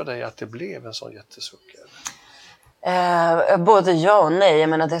överraskning för dig att det blev en sån jättesuck? Både ja och nej. Jag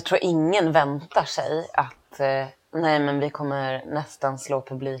menar, jag tror ingen väntar sig att nej, men vi kommer nästan slå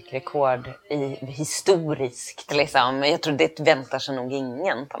publikrekord historiskt. Liksom. Jag tror det väntar sig nog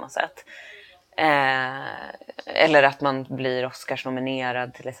ingen på något sätt. Eller att man blir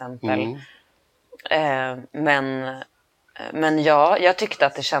Oscars-nominerad till exempel. Men ja, jag tyckte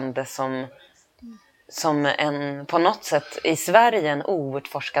att det kändes som en, på något sätt i Sverige, en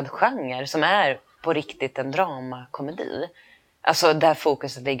outforskad genre som är på riktigt en dramakomedi. Alltså där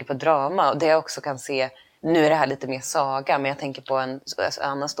fokuset ligger på drama. Och det jag också kan se, nu är det här lite mer saga, men jag tänker på en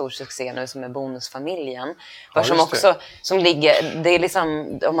annan stor succé nu som är Bonusfamiljen. Ja, som också, som ligger, det är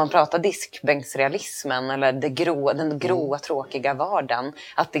liksom, om man pratar diskbänksrealismen eller den gråa tråkiga vardagen,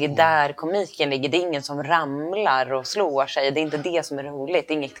 att det är där komiken ligger. Det är ingen som ramlar och slår sig, det är inte det som är roligt,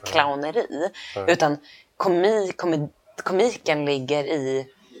 det är inget clowneri. Utan komiken ligger i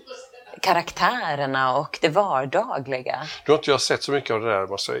karaktärerna och det vardagliga. Du har inte jag sett så mycket av det där,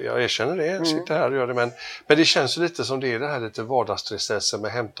 måste jag erkänner det. Jag sitter här och gör det, men det känns ju lite som det är det här lite vardagstristessen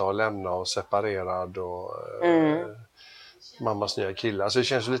med hämta och lämna och separerad och mammas nya killar. Alltså det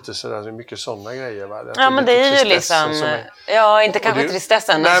känns ju lite sådär, mycket sådana grejer. Va? Ja, men det är ju liksom, ja, inte kanske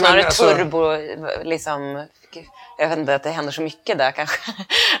tristessen, men snarare turbo, liksom, jag vet inte, att det händer så mycket där kanske.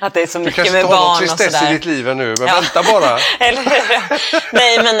 Att det är så mycket med barn och sådär. Du kanske inte har någon tristess i ditt liv nu, men vänta bara.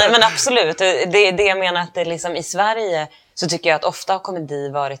 Nej, men absolut. Det jag menar att det liksom, i Sverige så tycker jag att ofta har komedi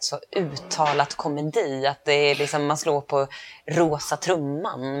varit så uttalat komedi. Att det är liksom, man slår på rosa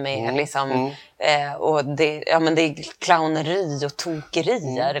trumman med liksom, och det är clowneri och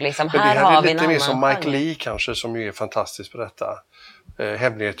tokerier. Liksom. Men här det har är vi lite mer som Mike Leigh kanske, som ju är fantastisk på detta.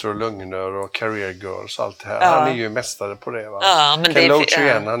 Hemligheter och lögner och career girls och allt det här. Han är ju mästare på det, va? Ja, men Ken Loach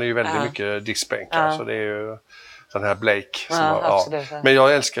igen, han är ju väldigt mycket diskbänk. Så det är ju den här Blake. Men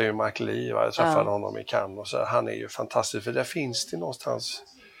jag älskar ju Mike Leigh, va? Jag träffade honom i Cannes och så. Han är ju fantastisk, för där finns det någonstans,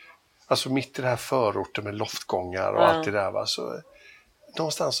 alltså mitt i det här förorten med loftgångar och allt det där, va? Så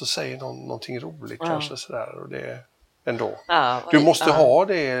någonstans så säger någonting roligt kanske sådär, och det ändå. Du måste ha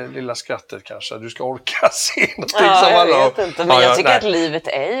det lilla skrattet kanske. Du ska orka se någonting som alla... Jag vet inte, men jag tycker att livet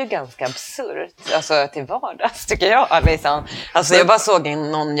är ju ganska absurt. Alltså till vardags tycker jag. Liksom. Alltså jag bara såg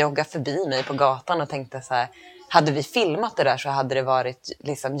någon jogga förbi mig på gatan och tänkte så här, hade vi filmat det där så hade det varit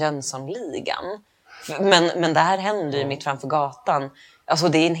liksom Jönssonligan. Men det här händer ju mitt framför gatan. Alltså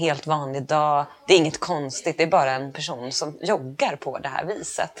det är en helt vanlig dag. Det är inget konstigt. Det är bara en person som joggar på det här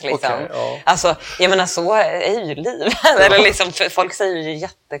viset. Liksom. Alltså, jag menar, så är ju livet. Eller liksom, folk säger ju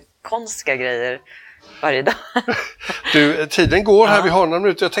jättekonstiga grejer varje dag. Du, tiden går här. Vi har några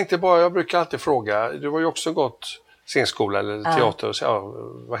minuter. Jag tänkte bara, jag brukar alltid fråga. Du har ju också gått scenskola eller teater.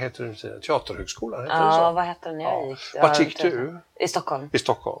 Vad heter det? Teaterhögskolan heter det så? Ja, vad heter den jag gick? Vad gick du? I Stockholm. I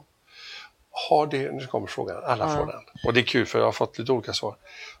Stockholm. Har det, nu kommer frågan, alla får den. Och det är kul för jag har fått lite olika svar.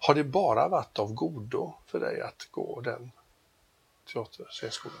 Har det bara varit av godo för dig att gå den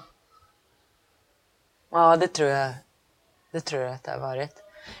teaterscenskolan? Ja, det tror jag. Det tror jag att det har varit.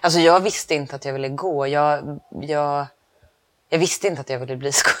 Alltså jag visste inte att jag ville gå. Jag visste inte att jag ville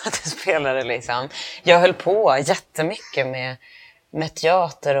bli skådespelare liksom. Jag höll på jättemycket med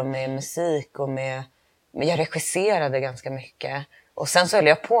teater och med musik och jag regisserade ganska mycket. Och sen så höll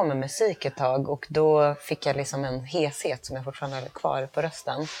jag på med musik ett tag och då fick jag liksom en heshet som jag fortfarande hade kvar på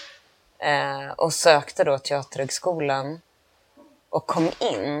rösten. Och sökte då Teaterhögskolan och kom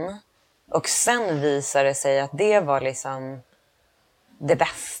in. Och sen visade det sig att det var liksom det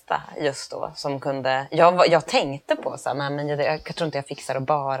bästa just då som kunde... Jag tänkte på så här, men jag tror inte jag fixar att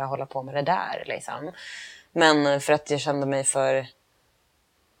bara hålla på med det där liksom. Men för att jag kände mig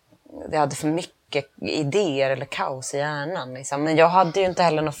jag hade för mycket idéer eller kaos i hjärnan liksom. Men jag hade ju inte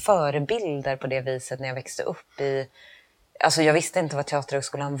heller några förebilder på det viset när jag växte upp i... Alltså jag visste inte vad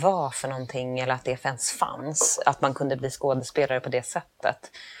Teaterhögskolan var för någonting eller att det ens fanns. Att man kunde bli skådespelare på det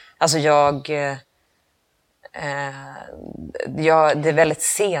sättet. Alltså det är väldigt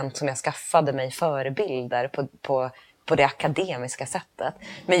sent som jag skaffade mig förebilder på det akademiska sättet.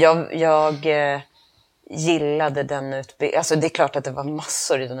 Men gillade den utbildningen. Alltså det är klart att det var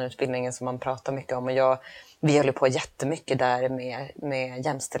massor i den utbildningen som man pratar mycket om. Och vi höll på jättemycket där med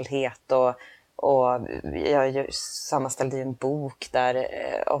jämställdhet. Och jag sammanställde en bok där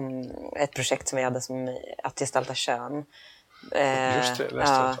om ett projekt som vi hade som att gestalta kön. Just det,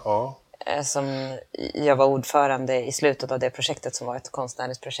 läste ja. Som jag var ordförande i slutet av det projektet som var ett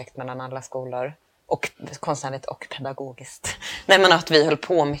konstnärligt projekt mellan alla skolor. Och konstnärligt och pedagogiskt. Nej, men att vi höll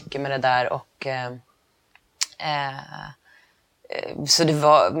på mycket med det där och så det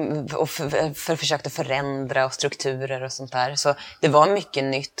var och försökte förändra och strukturer och sånt där. Så det var mycket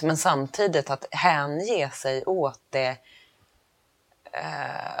nytt, men samtidigt att hänge sig åt det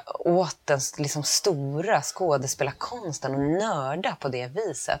åt den liksom stora skådespelarkonsten och nörda på det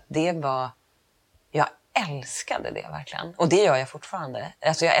viset. Det var, jag älskade det verkligen. Och det gör jag fortfarande.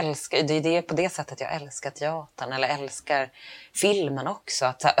 Alltså jag älskar, det är på det sättet jag älskar teatern eller älskar filmen också.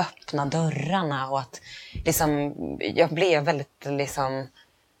 Att så här, öppna dörrarna och att liksom, jag blev väldigt liksom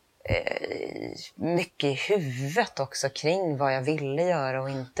mycket i huvudet också kring vad jag ville göra och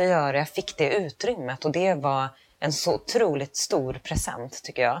inte göra. Jag fick det utrymmet och det var en så otroligt stor present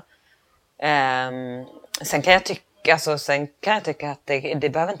tycker jag. Sen kan jag tycka att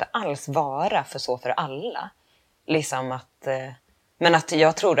det behöver inte alls vara för alla. Liksom att, men att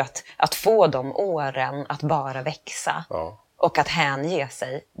jag tror att få de åren att bara växa och att hänge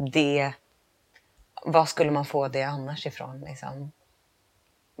sig, det, vad skulle man få det annars ifrån liksom?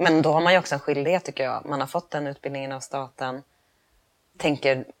 Men då har man ju också en skyldighet tycker jag. Man har fått den utbildningen av staten.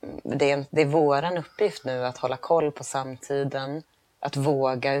 Tänker, det är våran uppgift nu att hålla koll på samtiden. Att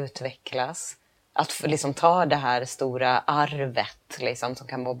våga utvecklas. Att liksom ta det här stora arvet liksom, som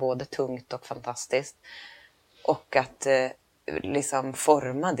kan vara både tungt och fantastiskt. Och att liksom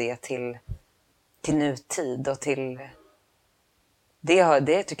forma det till nutid och till...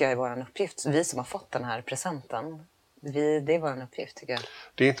 Det tycker jag är våran uppgift. Vi som har fått den här presenten. Det är vår uppgift tycker jag.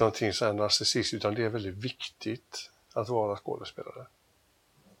 Det är inte någonting så här narcissistiskt utan det är väldigt viktigt att vara skådespelare.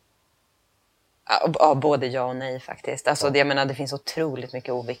 Ja, både ja och nej faktiskt. Alltså, jag menar, det finns otroligt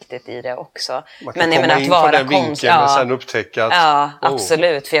mycket oviktigt i det också. Man kan komma in på den vinkeln men sen upptäcka att... Ja,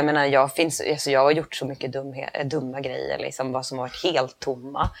 absolut. För jag menar, jag har gjort så mycket dumma grejer. Liksom, vad som har varit helt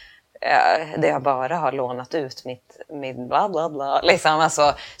tomma. Där jag bara har lånat ut mitt bla bla bla. Liksom,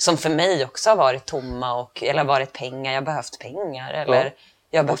 alltså, som för mig också har varit tomma. Eller varit pengar. Jag har behövt pengar. Eller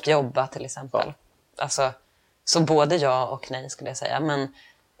jag har behövt jobba till exempel. Ja. Alltså, så både ja och nej skulle jag säga.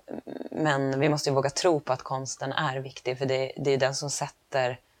 Men vi måste ju våga tro på att konsten är viktig. För det är den som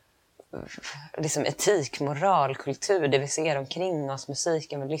sätter liksom etik, moral, kultur. Det vi ser omkring oss,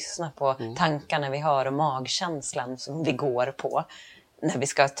 musiken vi lyssnar på. Tankarna vi har och magkänslan som vi går på. När vi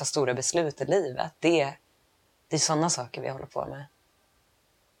ska ta stora beslut i livet. Det är sådana saker vi håller på med.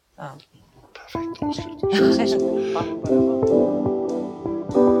 Ja. Perfekt avslutning.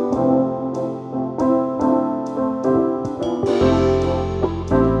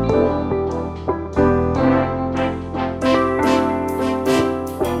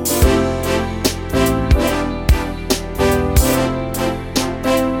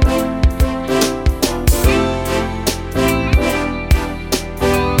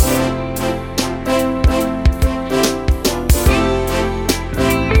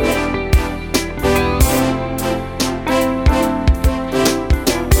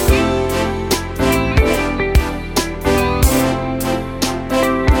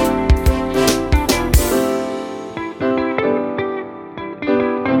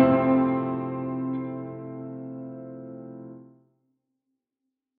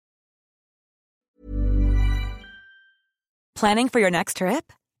 Planning for your next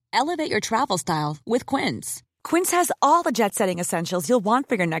trip? Elevate your travel style with Quince. Quince has all the jet-setting essentials you'll want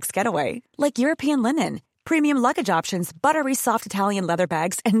for your next getaway, like European linen, premium luggage options, buttery soft Italian leather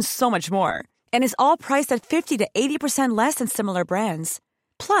bags, and so much more. And is all priced at 50 to 80% less than similar brands.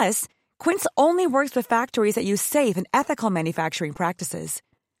 Plus, Quince only works with factories that use safe and ethical manufacturing practices.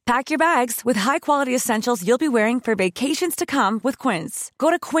 Pack your bags with high-quality essentials you'll be wearing for vacations to come with Quince.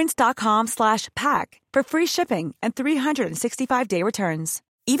 Go to quince.com/pack for free shipping and 365-day returns.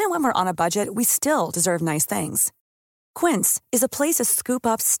 Even when we're on a budget, we still deserve nice things. Quince is a place to scoop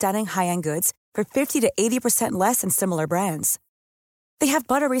up stunning high-end goods for 50 to 80% less than similar brands. They have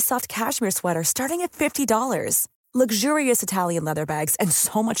buttery soft cashmere sweaters starting at $50, luxurious Italian leather bags, and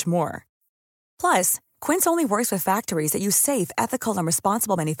so much more. Plus, Quince only works with factories that use safe, ethical, and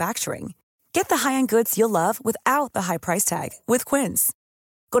responsible manufacturing. Get the high-end goods you'll love without the high price tag with Quince.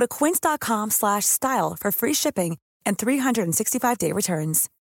 Go to quince.com/style for free shipping and 365-day returns.